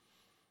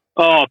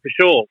 Oh, for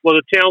sure. Well,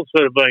 the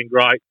Chelmsford have been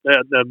great.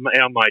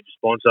 Our major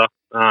sponsor.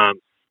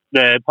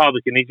 They're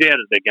public, and he's out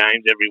at their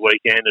games every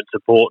weekend and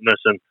supporting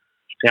us. And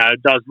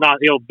does not.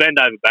 He'll bend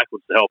over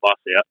backwards to help us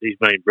out. He's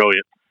been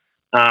brilliant.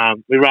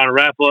 We run a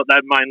raffle at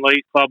that main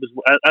league club,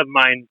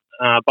 main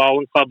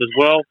bowling club as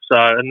well. So,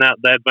 and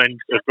they've been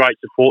a great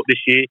support this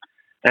year.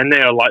 And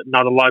they're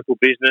another local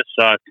business.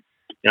 So,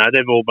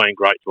 they've all been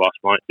great to us,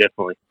 mate.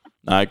 Definitely.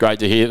 No, great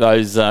to hear.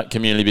 Those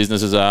community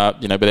businesses are,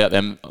 without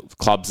them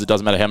clubs, it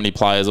doesn't matter how many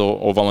players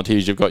or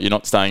volunteers you've got, you're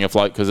not staying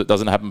afloat, because it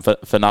doesn't happen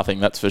for nothing,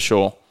 that's for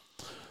sure.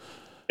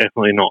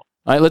 Definitely not.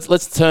 Right,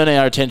 let's turn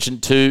our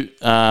attention to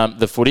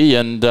the footy,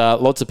 and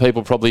lots of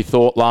people probably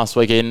thought last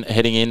weekend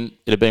heading in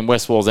it had been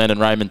West Wallsend and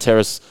Raymond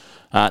Terrace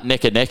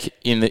neck and neck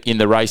in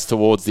the race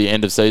towards the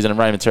end of season, and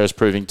Raymond Terrace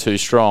proving too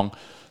strong.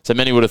 So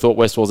many would have thought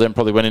West Wallsend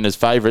probably went in as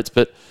favourites,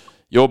 but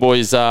your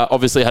boys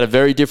obviously had a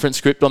very different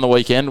script on the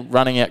weekend,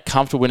 running out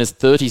comfortable winners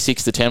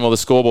 36-10. Well, the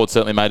scoreboard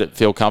certainly made it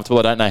feel comfortable.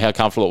 I don't know how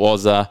comfortable it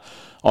was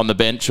on the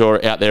bench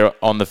or out there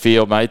on the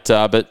field, mate,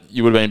 but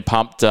you would have been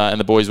pumped, and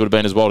the boys would have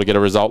been as well, to get a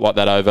result like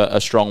that over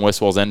a strong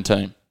West Wallsend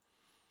team.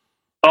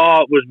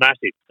 Oh, it was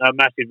massive, a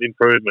massive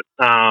improvement.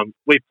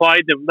 We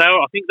played them.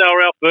 I think they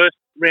were our first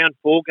round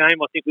 4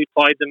 game. I think we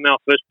played them our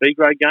first B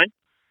grade game,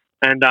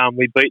 and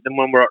we beat them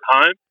when we were at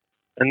home.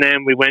 And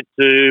then we went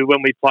to,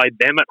 when we played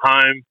them at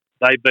home,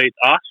 they beat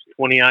us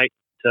 28-18,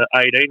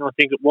 I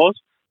think it was.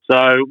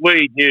 So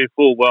we knew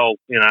full well,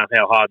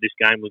 how hard this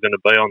game was going to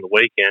be on the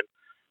weekend.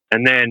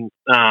 And then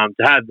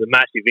to have the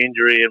massive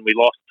injury, and we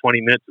lost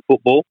 20 minutes of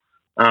football.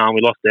 We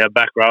lost our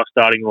back rower,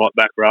 starting right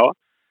back rower.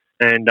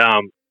 And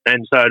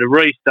so to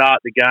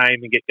restart the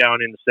game and get going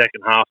in the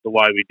second half the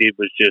way we did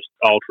was just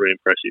ultra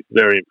impressive,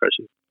 very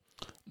impressive.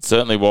 It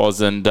certainly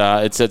was, and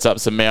it sets up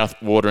some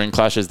mouth-watering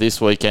clashes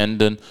this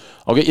weekend. And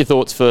I'll get your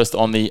thoughts first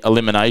on the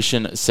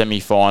elimination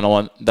semi-final,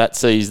 and that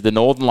sees the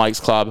Northern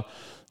Lakes Club.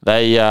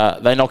 They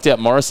knocked out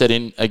Morisset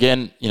in,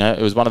 again, it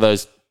was one of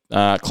those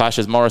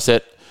clashes.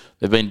 Morisset,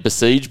 they've been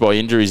besieged by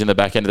injuries in the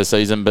back end of the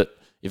season, but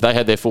if they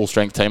had their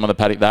full-strength team on the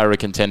paddock, they were a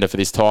contender for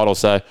this title.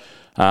 So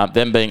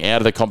them being out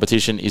of the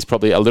competition is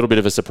probably a little bit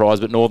of a surprise,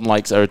 but Northern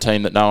Lakes are a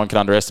team that no one can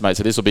underestimate,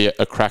 so this will be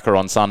a cracker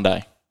on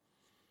Sunday.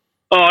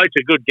 Oh, it's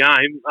a good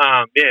game.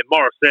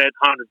 Morisset,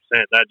 100%.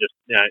 They're just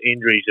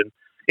injuries, and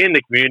in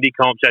the community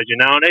comps, as you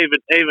know, and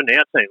even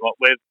our team,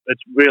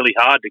 it's really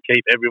hard to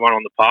keep everyone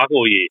on the park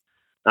all year.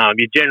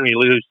 You generally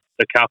lose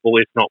a couple,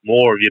 if not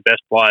more, of your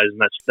best players,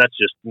 and that's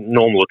just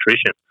normal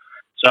attrition.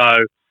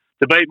 So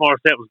to beat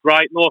Morisset was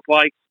great. North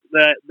Lakes,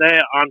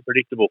 they're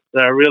unpredictable.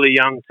 They're a really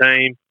young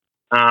team.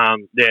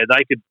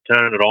 They could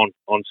turn it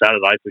on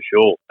Saturday for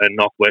sure and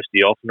knock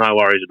Westie off. No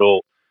worries at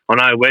all. I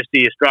know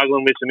Westie is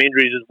struggling with some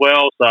injuries as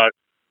well, so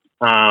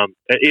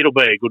it'll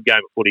be a good game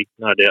of footy,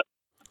 no doubt.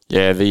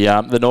 Yeah,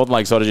 the Northern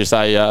Lakes side, as you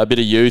say, a bit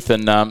of youth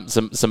and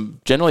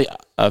some generally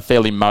a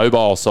fairly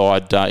mobile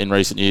side in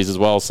recent years as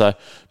well. So it'll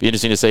be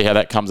interesting to see how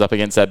that comes up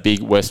against that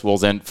big West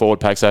Wallsend forward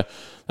pack. So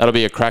that'll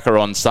be a cracker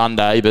on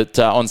Sunday. But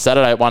on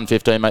Saturday at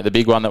 1:15, mate, the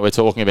big one that we're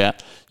talking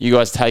about, you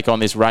guys take on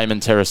this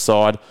Raymond Terrace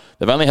side.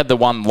 They've only had the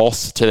one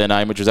loss to their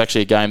name, which was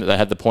actually a game that they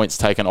had the points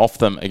taken off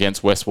them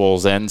against West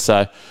Wallsend.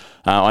 So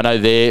I know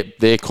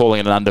they're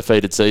calling it an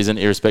undefeated season,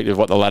 irrespective of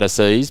what the ladder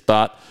sees,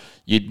 but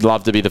you'd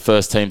love to be the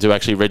first team to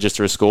actually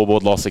register a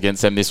scoreboard loss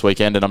against them this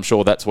weekend, and I'm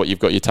sure that's what you've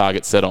got your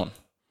target set on.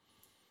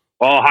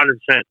 Oh,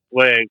 100%.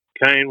 We're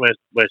keen.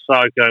 We're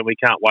so keen. We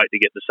can't wait to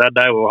get to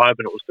Saturday. We were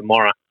hoping it was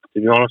tomorrow,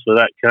 to be honest, we're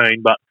that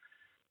keen. But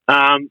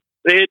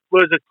it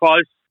was a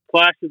close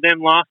clash with them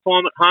last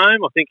time at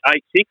home, I think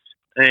 8-6,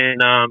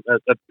 and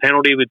a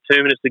penalty with 2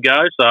 minutes to go.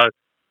 So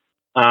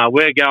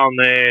we're going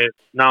there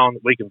knowing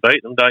that we can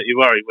beat them. Don't you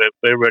worry.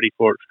 We're ready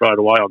for it straight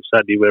away on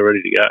Saturday. We're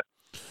ready to go.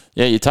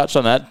 Yeah, you touched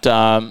on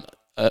that.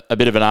 A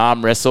bit of an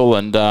arm wrestle,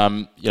 and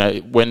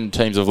when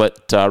teams have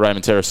let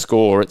Raymond Terrace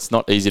score, it's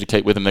not easy to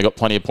keep with them. They've got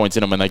plenty of points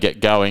in them when they get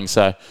going.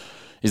 So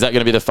is that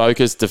going to be the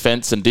focus,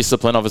 defence and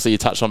discipline? Obviously, you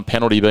touched on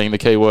penalty being the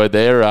key word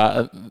there.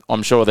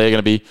 I'm sure they're going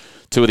to be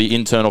two of the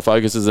internal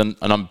focuses, and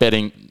I'm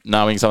betting,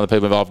 knowing some of the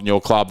people involved in your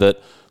club, that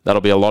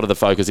that'll be a lot of the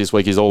focus this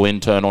week is all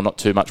internal, not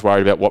too much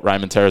worried about what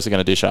Raymond Terrace are going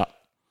to dish up.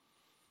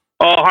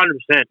 Oh,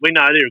 100%. We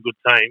know they're a good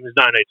team. There's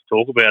no need to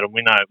talk about them.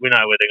 We know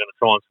where they're going to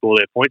try and score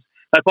their points.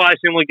 They play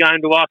a similar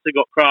game to us. They've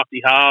got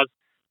crafty halves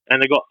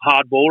and they've got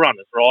hard ball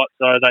runners, right?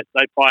 So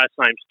they play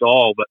the same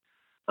style, but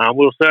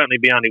we'll certainly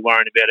be only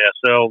worrying about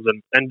ourselves.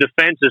 And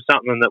defence is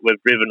something that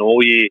we've driven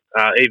all year,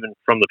 even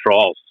from the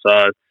trials.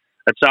 So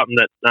it's something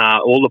that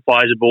all the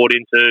players are bought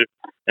into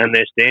and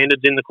their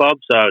standards in the club.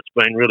 So it's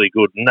been really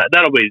good. And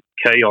that'll be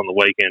key on the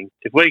weekend.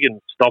 If we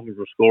can stop them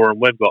from scoring,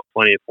 we've got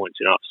plenty of points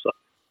in us. So.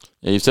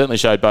 Yeah, you've certainly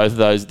showed both of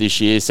those this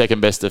year,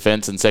 second best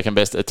defence and second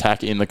best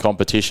attack in the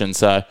competition.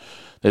 So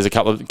there's a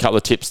couple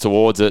of tips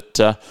towards it.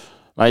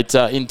 Mate,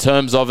 in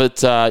terms of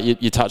it,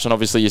 you touched on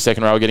obviously your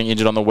second row getting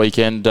injured on the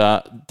weekend.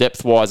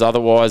 Depth-wise,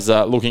 otherwise,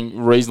 looking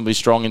reasonably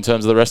strong in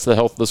terms of the rest of the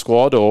health of the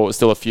squad, or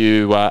still a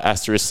few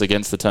asterisks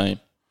against the team?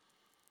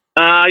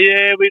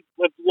 Yeah,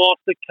 we've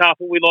lost a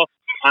couple. We lost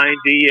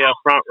Andy, our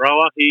front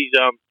rower. He's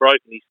broken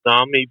his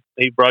thumb.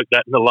 He broke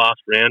that in the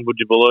last round, would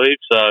you believe?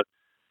 So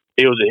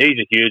he's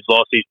a huge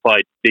loss. He's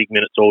played big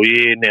minutes all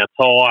year. Now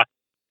Ty,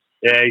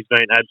 yeah, he's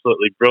been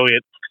absolutely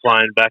brilliant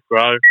playing back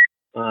row.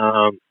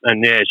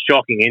 And yeah,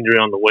 shocking injury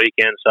on the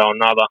weekend, so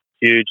another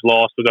huge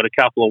loss. We've got a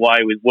couple away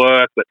with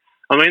work, but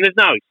I mean, there's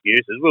no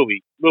excuses. We'll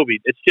be.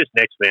 It's just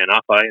next man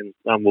up,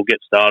 and we'll get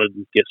started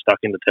and get stuck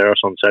in the Terrace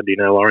on Saturday.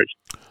 No worries.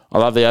 I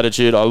love the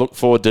attitude. I look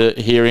forward to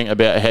hearing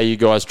about how you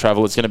guys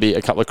travel. It's going to be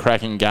a couple of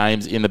cracking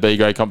games in the B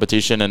grade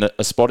competition and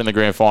a spot in the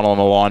grand final on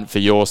the line for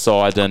your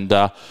side. And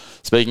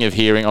speaking of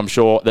hearing, I'm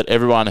sure that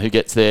everyone who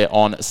gets there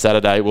on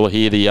Saturday will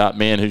hear the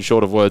man who's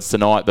short of words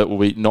tonight, but will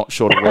be not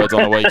short of words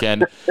on the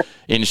weekend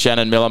in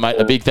Shannon Miller. Mate,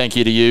 a big thank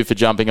you to you for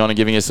jumping on and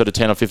giving us sort of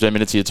 10 or 15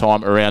 minutes of your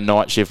time around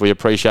night shift. We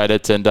appreciate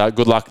it. And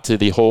good luck to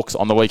the Hawks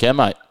on the weekend,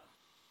 mate.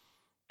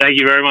 Thank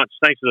you very much.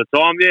 Thanks for the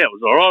time. Yeah, it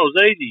was all right. It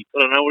was easy.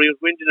 I don't know what he was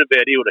whinging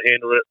about. He would have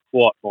handled it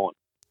quite fine.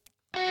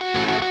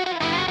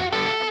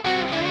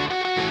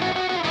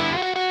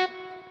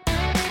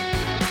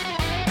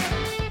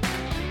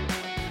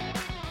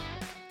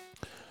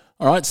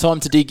 All right, it's time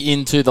to dig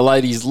into the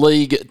Ladies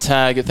League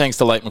tag. Thanks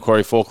to Lake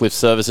Macquarie Forklift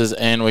Services,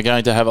 and we're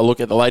going to have a look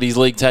at the Ladies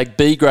League tag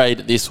B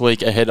grade this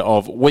week ahead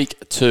of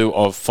week 2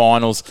 of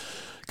finals.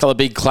 A couple of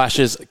big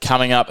clashes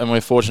coming up, and we're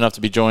fortunate enough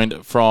to be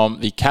joined from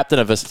the captain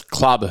of a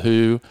club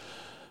who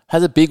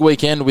has a big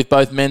weekend with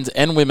both men's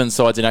and women's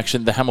sides in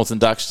action, the Hamilton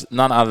Ducks,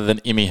 none other than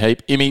Imi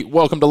Heap. Imi,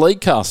 welcome to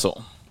League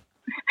Castle.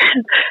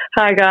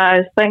 Hi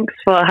guys, thanks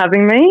for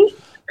having me.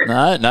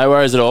 No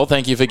worries at all.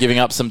 Thank you for giving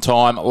up some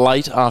time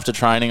late after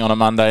training on a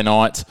Monday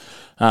night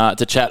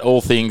to chat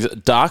all things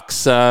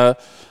Ducks. I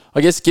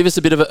guess give us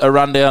a bit of a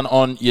rundown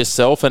on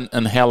yourself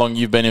and how long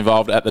you've been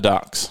involved at the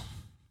Ducks.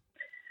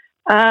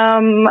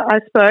 I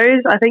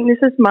suppose I think this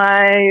is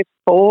my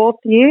 4th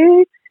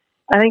year.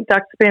 I think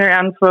Ducks have been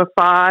around for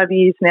 5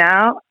 years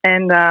now,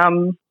 and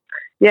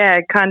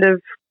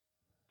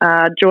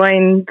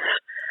joined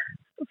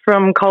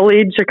from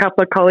college. A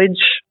couple of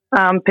college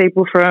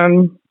people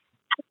from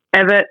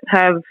Everett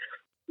have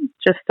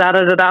just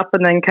started it up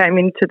and then came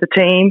into the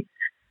team.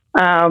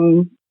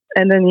 And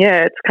then,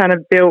 it's kind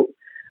of built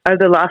over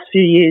the last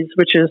few years,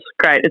 which is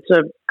great. It's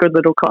a good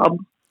little club.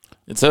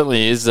 It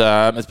certainly is.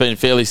 It's been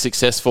fairly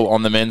successful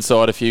on the men's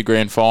side, a few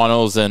grand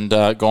finals and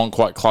gone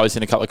quite close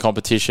in a couple of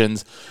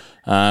competitions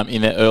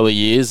in their early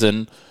years.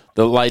 And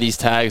the ladies'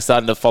 tag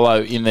starting to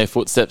follow in their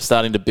footsteps,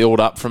 starting to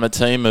build up from a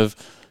team of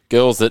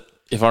girls that,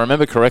 if I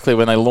remember correctly,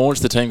 when they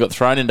launched the team, got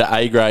thrown into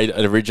A grade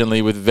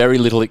originally with very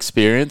little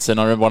experience. And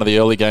I remember one of the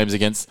early games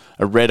against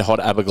a red-hot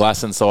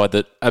Aberglasslyn side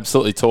that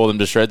absolutely tore them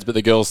to shreds, but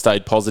the girls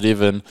stayed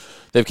positive and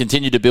they've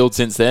continued to build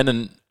since then.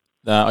 And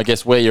I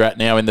guess where you're at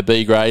now in the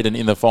B grade and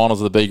in the finals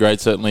of the B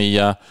grade certainly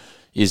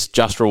is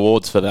just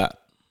rewards for that.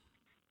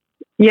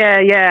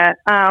 Yeah.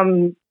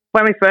 When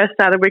we first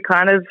started, we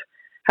kind of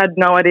had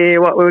no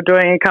idea what we were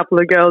doing. A couple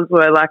of girls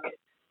were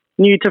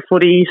new to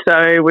footy,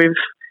 so we've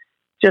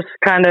just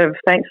kind of,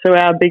 thanks to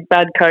our big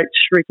bad coach,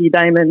 Ricky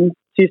Damon, it's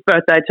his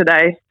birthday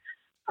today,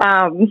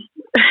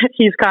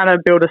 he's kind of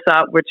built us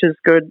up, which is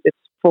good. It's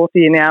 4th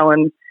year now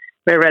and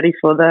we're ready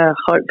for the,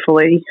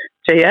 hopefully,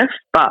 GF,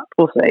 but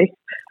we'll see.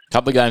 A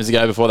couple of games to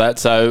go before that.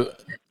 So,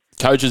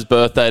 coach's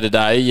birthday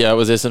today.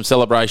 Was there some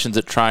celebrations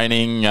at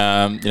training?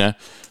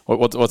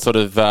 What sort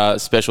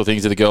of special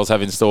things do the girls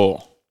have in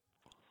store?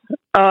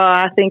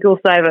 I think we'll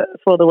save it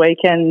for the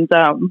weekend.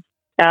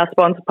 Our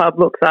sponsor pub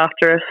looks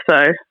after us,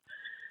 so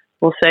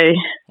we'll see.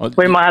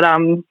 We might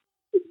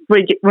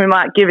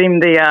give him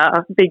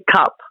the big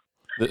cup.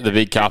 The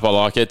big cup, I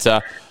like it.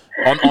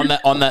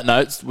 On that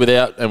note,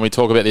 and we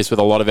talk about this with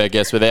a lot of our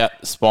guests, without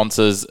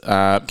sponsors,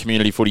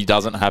 community footy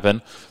doesn't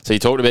happen. So you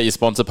talked about your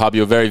sponsor pub.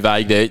 You were very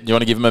vague there. Do you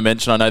want to give them a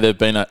mention? I know they've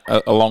been a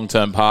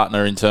long-term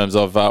partner in terms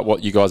of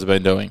what you guys have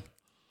been doing.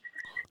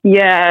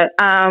 Yeah,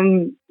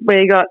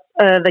 we got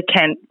the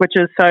Kent, which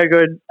is so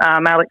good.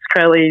 Alex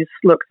Crowley's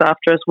looks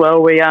after us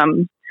well. We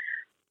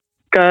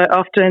go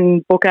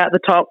often book out the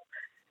top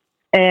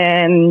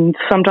and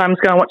sometimes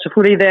go and watch the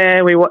footy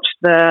there. We watched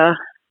the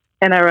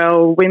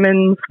NRL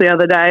women's the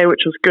other day,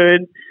 which was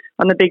good.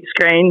 on the big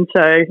screen.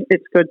 So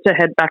it's good to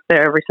head back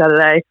there every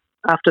Saturday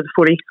after the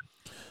footy.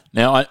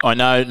 Now, I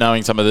know,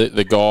 knowing some of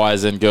the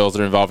guys and girls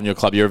that are involved in your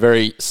club, you're a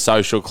very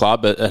social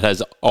club. It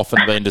has often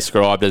been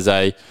described as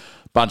a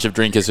bunch of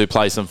drinkers who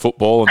play some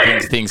football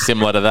and things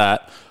similar to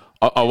that.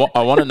 I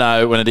want to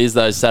know, when it is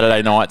those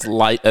Saturday nights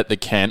late at the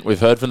Kent, we've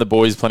heard from the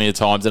boys plenty of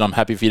times, and I'm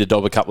happy for you to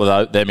dob a couple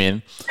of them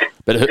in,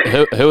 but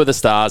who are the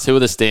stars, who are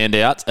the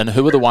standouts, and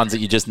who are the ones that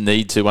you just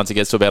need to, once it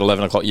gets to about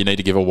 11 o'clock, you need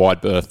to give a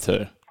wide berth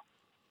to?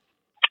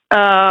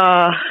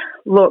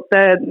 Look,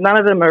 none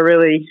of them are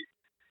really...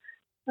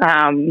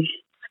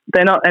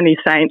 they're not any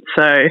saints,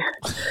 so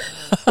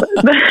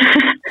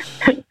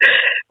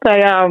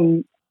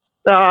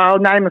I'll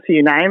name a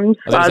few names.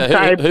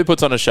 Who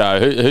puts on a show?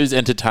 Who's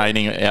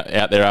entertaining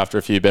out there after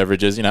a few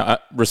beverages?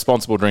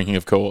 Responsible drinking,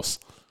 of course.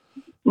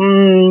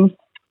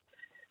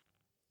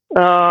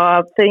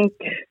 I think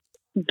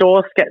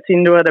Dorse gets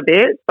into it a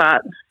bit,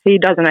 but he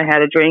doesn't know how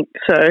to drink.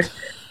 So,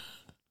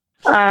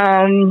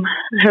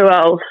 who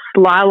else?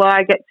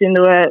 Lili gets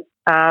into it.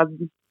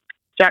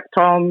 Jack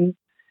Tom,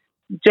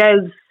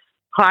 Jez,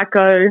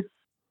 Heiko,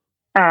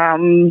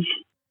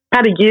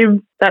 Patty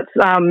Gibb, that's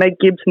Meg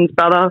Gibson's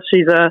brother.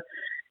 She's a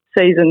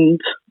seasoned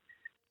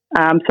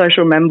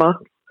social member.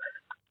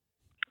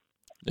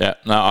 Yeah,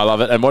 no, I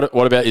love it. And what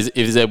about,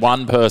 is there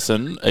one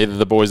person, either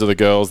the boys or the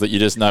girls, that you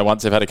just know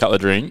once they've had a couple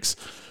of drinks,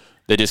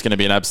 they're just going to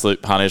be an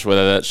absolute punish,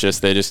 whether that's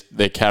just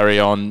their carry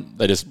on,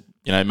 they just,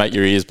 make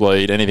your ears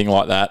bleed, anything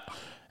like that.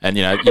 And,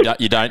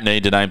 you don't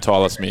need to name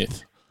Tyler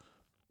Smith.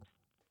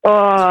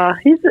 Oh,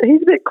 he's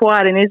a bit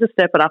quiet. He needs to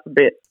step it up a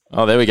bit.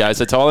 Oh, there we go.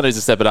 So Tyler needs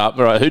to step it up.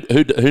 All right,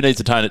 who needs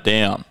to tone it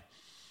down?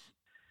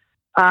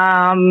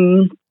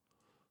 God,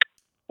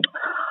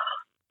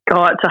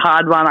 it's a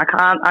hard one.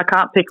 I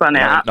can't pick one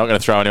out. Not going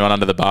to throw anyone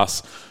under the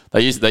bus. They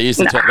used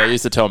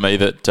to tell me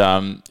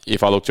that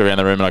if I looked around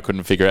the room and I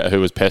couldn't figure out who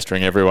was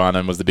pestering everyone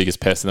and was the biggest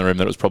pest in the room,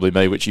 that it was probably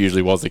me, which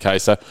usually was the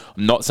case. So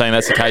I'm not saying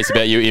that's the case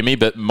about you, Imi,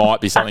 but might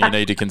be something you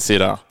need to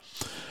consider.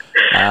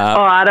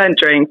 I don't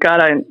drink.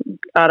 I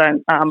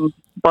don't.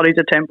 Body's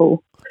a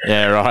temple.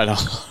 Yeah, right.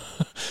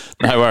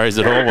 No worries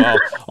at all. Well,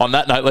 on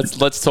that note,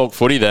 let's talk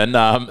footy then,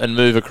 and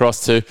move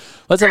across to.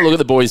 Let's have a look at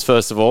the boys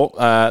first of all.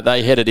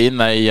 They headed in.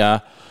 They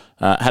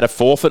had a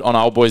forfeit on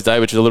Old Boys Day,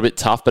 which was a little bit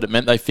tough, but it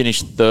meant they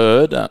finished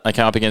third. They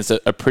came up against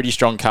a pretty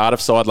strong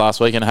Cardiff side last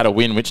week and had a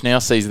win, which now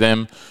sees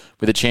them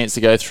with a chance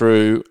to go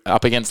through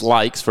up against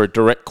Lakes for a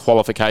direct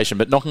qualification.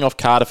 But knocking off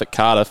Cardiff at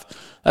Cardiff,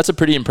 that's a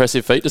pretty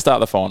impressive feat to start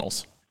the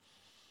finals.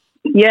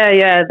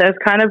 Yeah, they've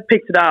kind of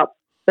picked it up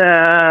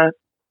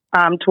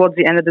towards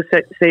the end of the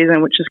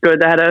season, which is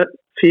good. They had a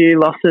few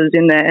losses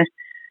in there.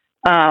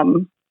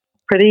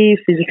 Pretty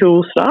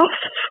physical stuff,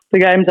 the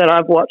games that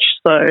I've watched,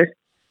 so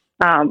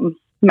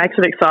makes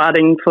it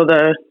exciting for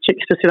the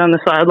chicks to sit on the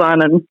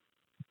sideline and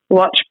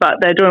watch,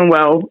 but they're doing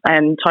well,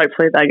 and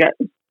hopefully they get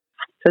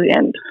to the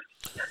end.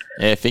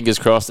 Yeah, fingers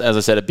crossed. As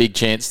I said, a big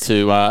chance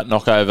to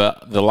knock over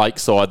the Lake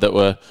side that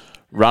were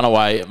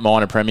runaway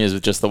minor premiers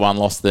with just the one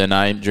loss to their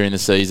name during the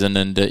season,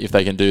 and if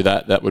they can do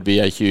that, that would be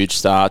a huge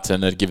start,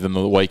 and it'd give them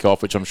a week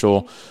off, which I'm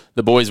sure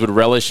the boys would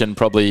relish, and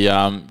probably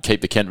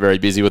keep the Kent very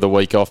busy with a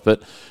week off.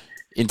 But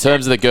in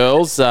terms of the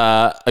girls,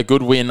 a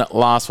good win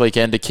last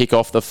weekend to kick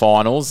off the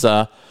finals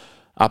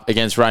up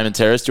against Raymond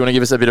Terrace. Do you want to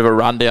give us a bit of a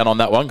rundown on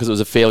that one, because it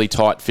was a fairly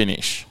tight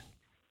finish?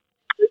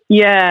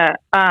 Yeah,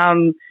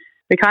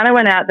 we kind of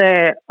went out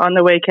there on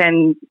the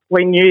weekend.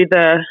 We knew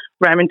the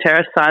Raymond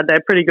Terrace side,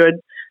 they're pretty good.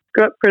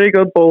 Got pretty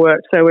good ball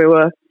work, so we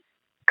were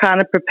kind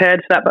of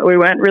prepared for that, but we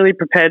weren't really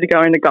prepared to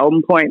go into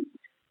Golden Point.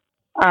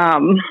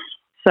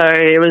 So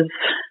it was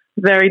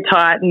very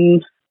tight,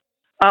 and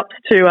ups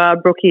to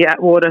Brookie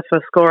Atwater for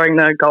scoring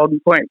the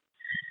Golden Point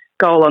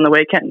goal on the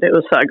weekend. It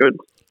was so good.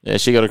 Yeah,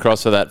 she got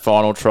across for that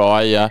final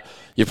try.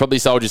 You probably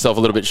sold yourself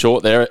a little bit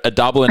short there. A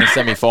double in a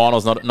semi-final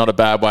is not a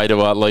bad way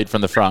to lead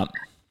from the front.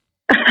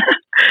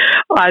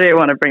 I didn't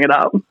want to bring it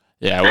up.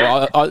 Yeah,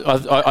 well,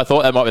 I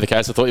thought that might be the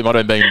case. I thought you might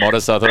have been being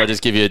modest, so I thought I'd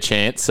just give you a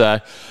chance. So,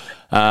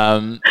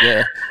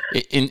 yeah,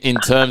 in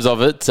terms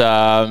of it,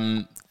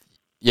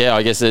 yeah,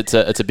 I guess it's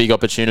a big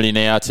opportunity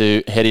now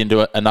to head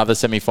into another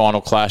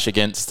semi-final clash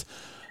against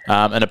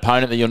an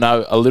opponent that you'll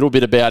know a little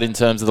bit about in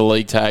terms of the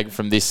league tag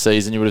from this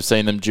season. You would have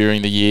seen them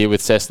during the year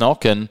with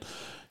Cessnock. And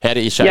how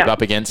do you shape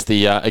up against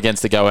the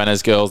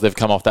Goannas girls? They've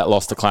come off that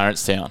loss to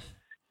Clarencetown.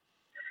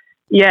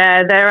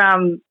 Yeah, they're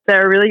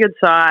a really good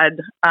side.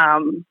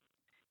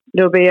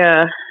 It'll be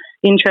a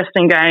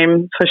interesting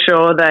game for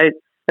sure. They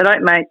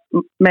don't make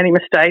many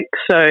mistakes,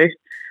 so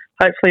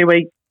hopefully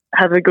we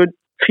have a good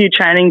few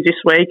trainings this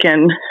week,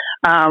 and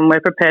we're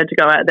prepared to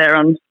go out there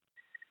on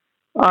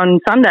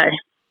Sunday,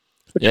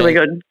 which will be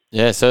good.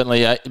 Yeah,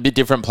 certainly a bit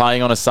different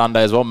playing on a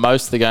Sunday as well.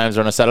 Most of the games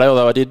are on a Saturday,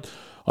 although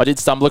I did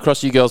stumble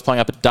across you girls playing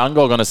up at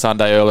Dungog on a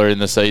Sunday earlier in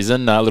the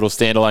season, a little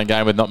standalone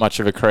game with not much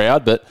of a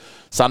crowd, but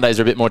Sundays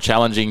are a bit more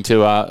challenging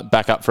to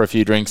back up for a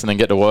few drinks and then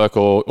get to work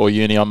or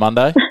uni on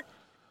Monday.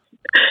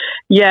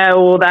 Yeah,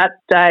 well, that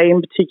day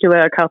in particular,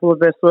 a couple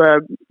of us were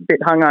a bit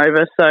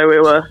hungover, so we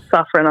were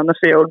suffering on the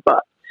field.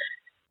 But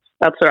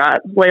That's all right.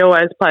 We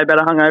always play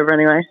better hungover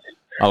anyway.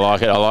 I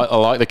like it. I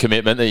like the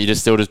commitment that you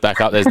just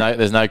back up.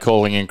 There's no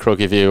calling in crook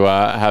if you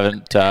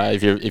haven't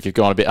if you've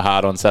gone a bit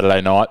hard on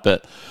Saturday night,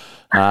 but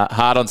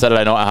hard on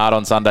Saturday night, hard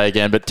on Sunday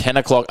again. But 10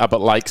 o'clock up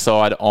at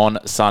Lakeside on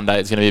Sunday.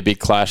 It's going to be a big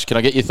clash. Can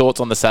I get your thoughts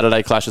on the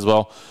Saturday clash as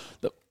well?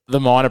 The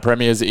minor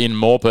premiers in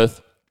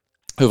Morpeth,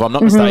 who, if I'm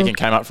not mistaken,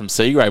 came up from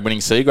C grade,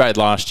 winning C grade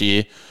last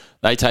year.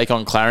 They take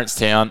on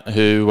Clarencetown,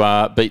 who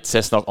beat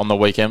Cessnock on the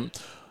weekend.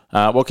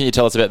 What can you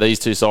tell us about these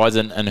two sides,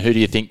 and who do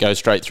you think goes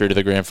straight through to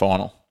the grand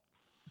final?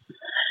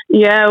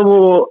 Yeah,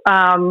 well,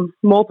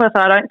 Morpeth,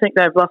 I don't think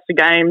they've lost a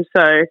game,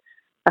 so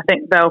I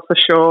think they'll for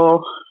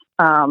sure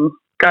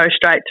go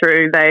straight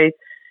through.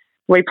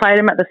 We played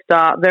them at the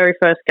start, very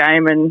first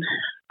game, and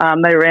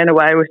they ran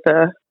away with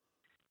a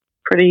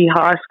pretty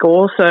high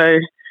score. So,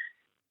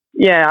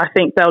 yeah, I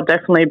think they'll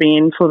definitely be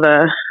in for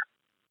the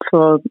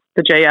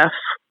GF,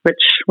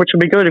 which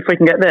will be good if we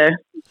can get there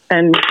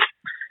and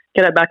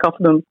get it back off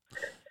them.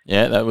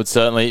 Yeah, that would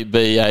certainly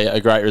be a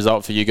great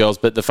result for you girls.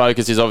 But the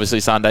focus is obviously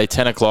Sunday,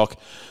 10 o'clock.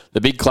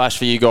 The big clash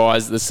for you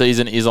guys. The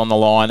season is on the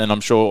line, and I'm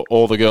sure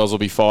all the girls will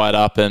be fired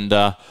up. And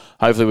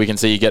hopefully we can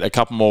see you get a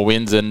couple more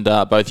wins, and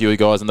both you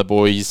guys and the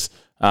boys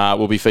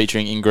will be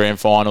featuring in grand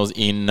finals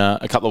in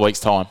a couple of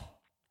weeks' time.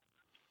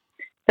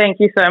 Thank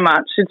you so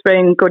much. It's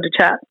been good to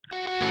chat.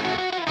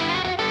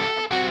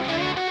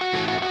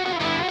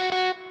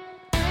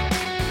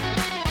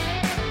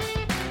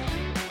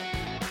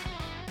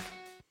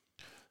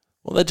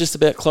 Well, that just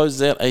about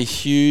closes out a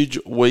huge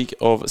week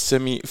of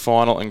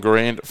semi-final and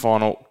grand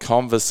final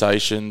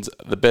conversations.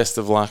 The best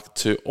of luck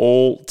to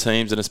all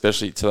teams, and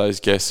especially to those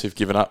guests who've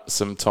given up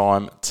some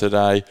time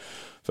today.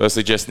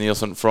 Firstly, Jess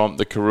Nielsen from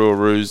the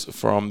Karooaroos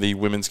from the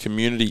Women's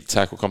Community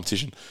Tackle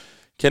Competition.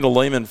 Kendall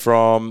Lehman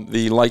from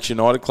the Lakes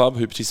United Club,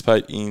 who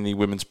participate in the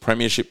Women's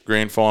Premiership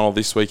Grand Final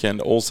this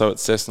weekend, also at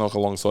Cessnock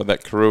alongside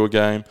that Karoora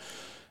game.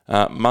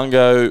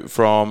 Mungo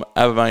from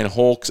Abermain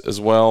Hawks as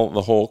well,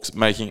 the Hawks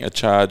making a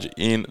charge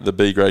in the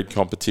B-grade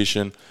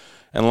competition.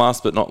 And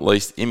last but not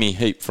least, Imi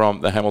Heap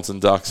from the Hamilton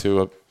Ducks, who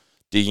are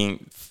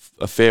digging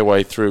a fair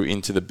way through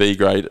into the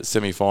B-grade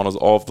semi-finals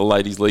of the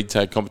Ladies League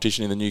Tag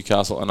competition in the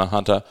Newcastle and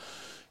Hunter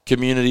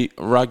Community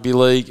Rugby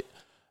League.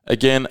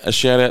 Again, a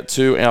shout-out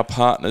to our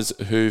partners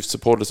who've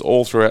supported us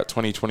all throughout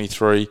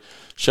 2023.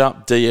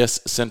 Sharp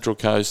DS Central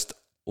Coast,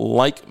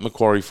 Lake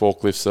Macquarie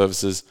Forklift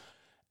Services,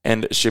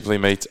 and Shipley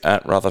Meats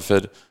at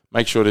Rutherford.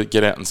 Make sure to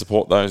get out and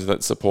support those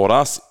that support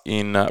us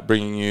in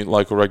bringing you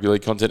local rugby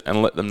league content,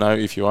 and let them know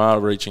if you are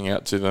reaching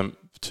out to them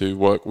to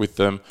work with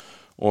them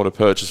or to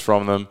purchase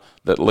from them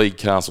that League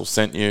Castle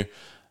sent you.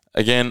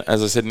 Again,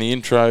 as I said in the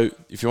intro,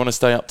 if you want to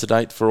stay up to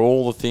date for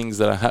all the things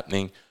that are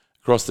happening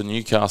across the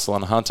Newcastle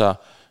and Hunter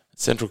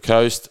Central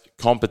Coast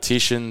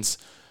competitions,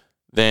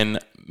 then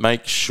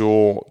make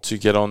sure to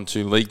get on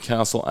to League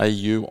Castle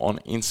AU on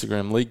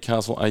Instagram, League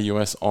Castle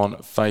AUS on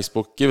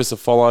Facebook. Give us a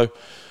follow.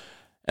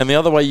 And the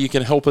other way you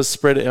can help us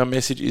spread our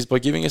message is by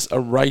giving us a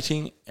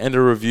rating and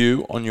a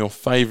review on your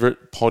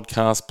favourite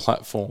podcast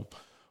platform,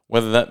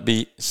 whether that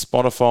be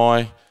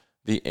Spotify,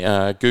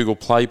 the Google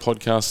Play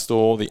Podcast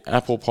Store, the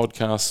Apple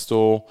Podcast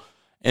Store,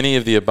 any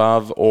of the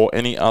above, or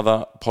any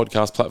other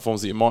podcast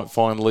platforms that you might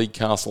find League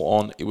Castle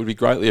on. It would be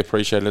greatly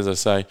appreciated, as I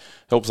say.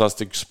 Helps us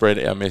to spread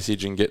our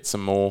message and get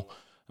some more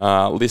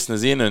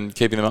listeners in and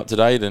keeping them up to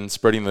date and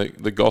spreading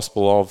the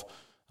gospel of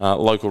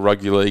local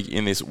rugby league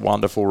in this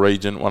wonderful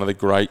region, one of the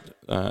great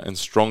and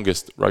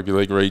strongest rugby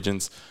league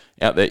regions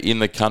out there in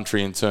the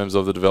country in terms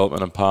of the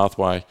development and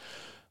pathway.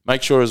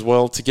 Make sure as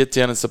well to get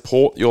down and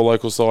support your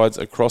local sides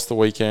across the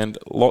weekend.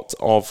 Lots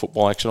of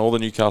football action. All the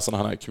Newcastle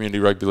and Hunter Community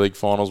Rugby League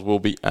finals will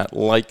be at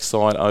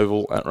Lakeside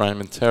Oval at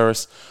Raymond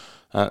Terrace.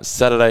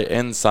 Saturday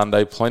and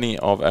Sunday, plenty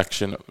of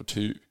action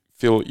to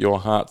fill your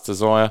heart's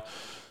desire.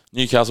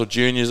 Newcastle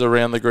Juniors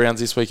around the grounds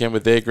this weekend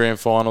with their grand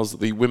finals,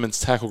 the Women's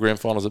Tackle grand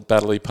finals at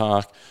Baddeley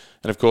Park,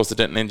 and of course the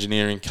Denton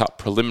Engineering Cup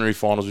preliminary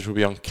finals, which will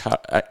be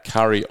at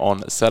Curry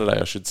on Saturday,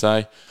 I should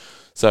say.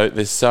 So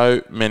there's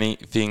so many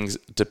things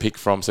to pick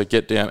from, so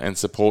get down and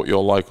support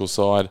your local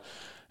side.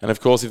 And of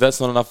course, if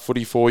that's not enough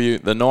footy for you,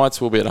 the Knights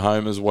will be at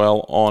home as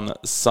well on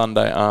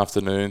Sunday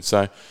afternoon,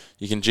 so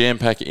you can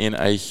jam-pack in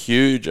a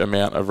huge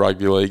amount of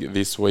rugby league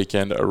this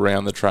weekend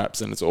around the traps,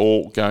 and it's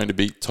all going to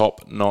be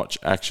top-notch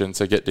action,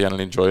 so get down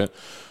and enjoy it.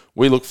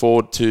 We look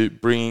forward to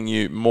bringing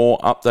you more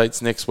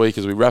updates next week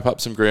as we wrap up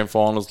some grand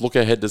finals, look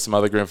ahead to some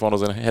other grand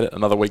finals, and head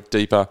another week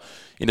deeper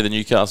into the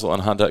Newcastle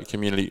and Hunter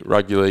Community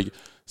Rugby League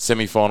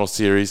semi-final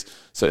series.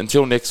 So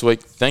until next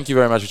week, thank you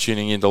very much for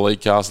tuning in to League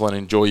Castle, and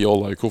enjoy your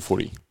local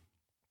footy.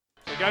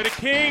 We go to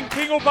King.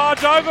 King will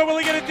barge over. Will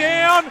he get it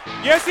down?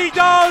 Yes, he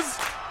does.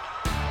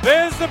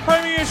 There's the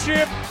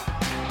premiership.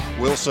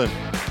 Wilson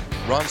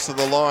runs to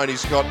the line.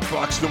 He's got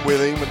Buxton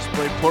with him. It's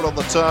been put on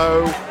the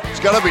toe. It's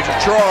going to be to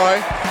try.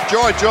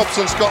 Joy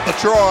Jobson's got the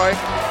try.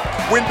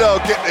 Window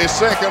get their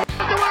second.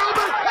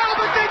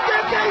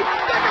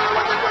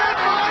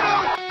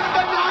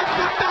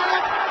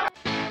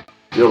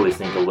 You're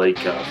listening to League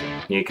Castle,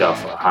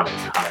 Newcastle and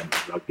Hunter's Home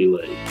Rugby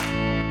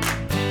League.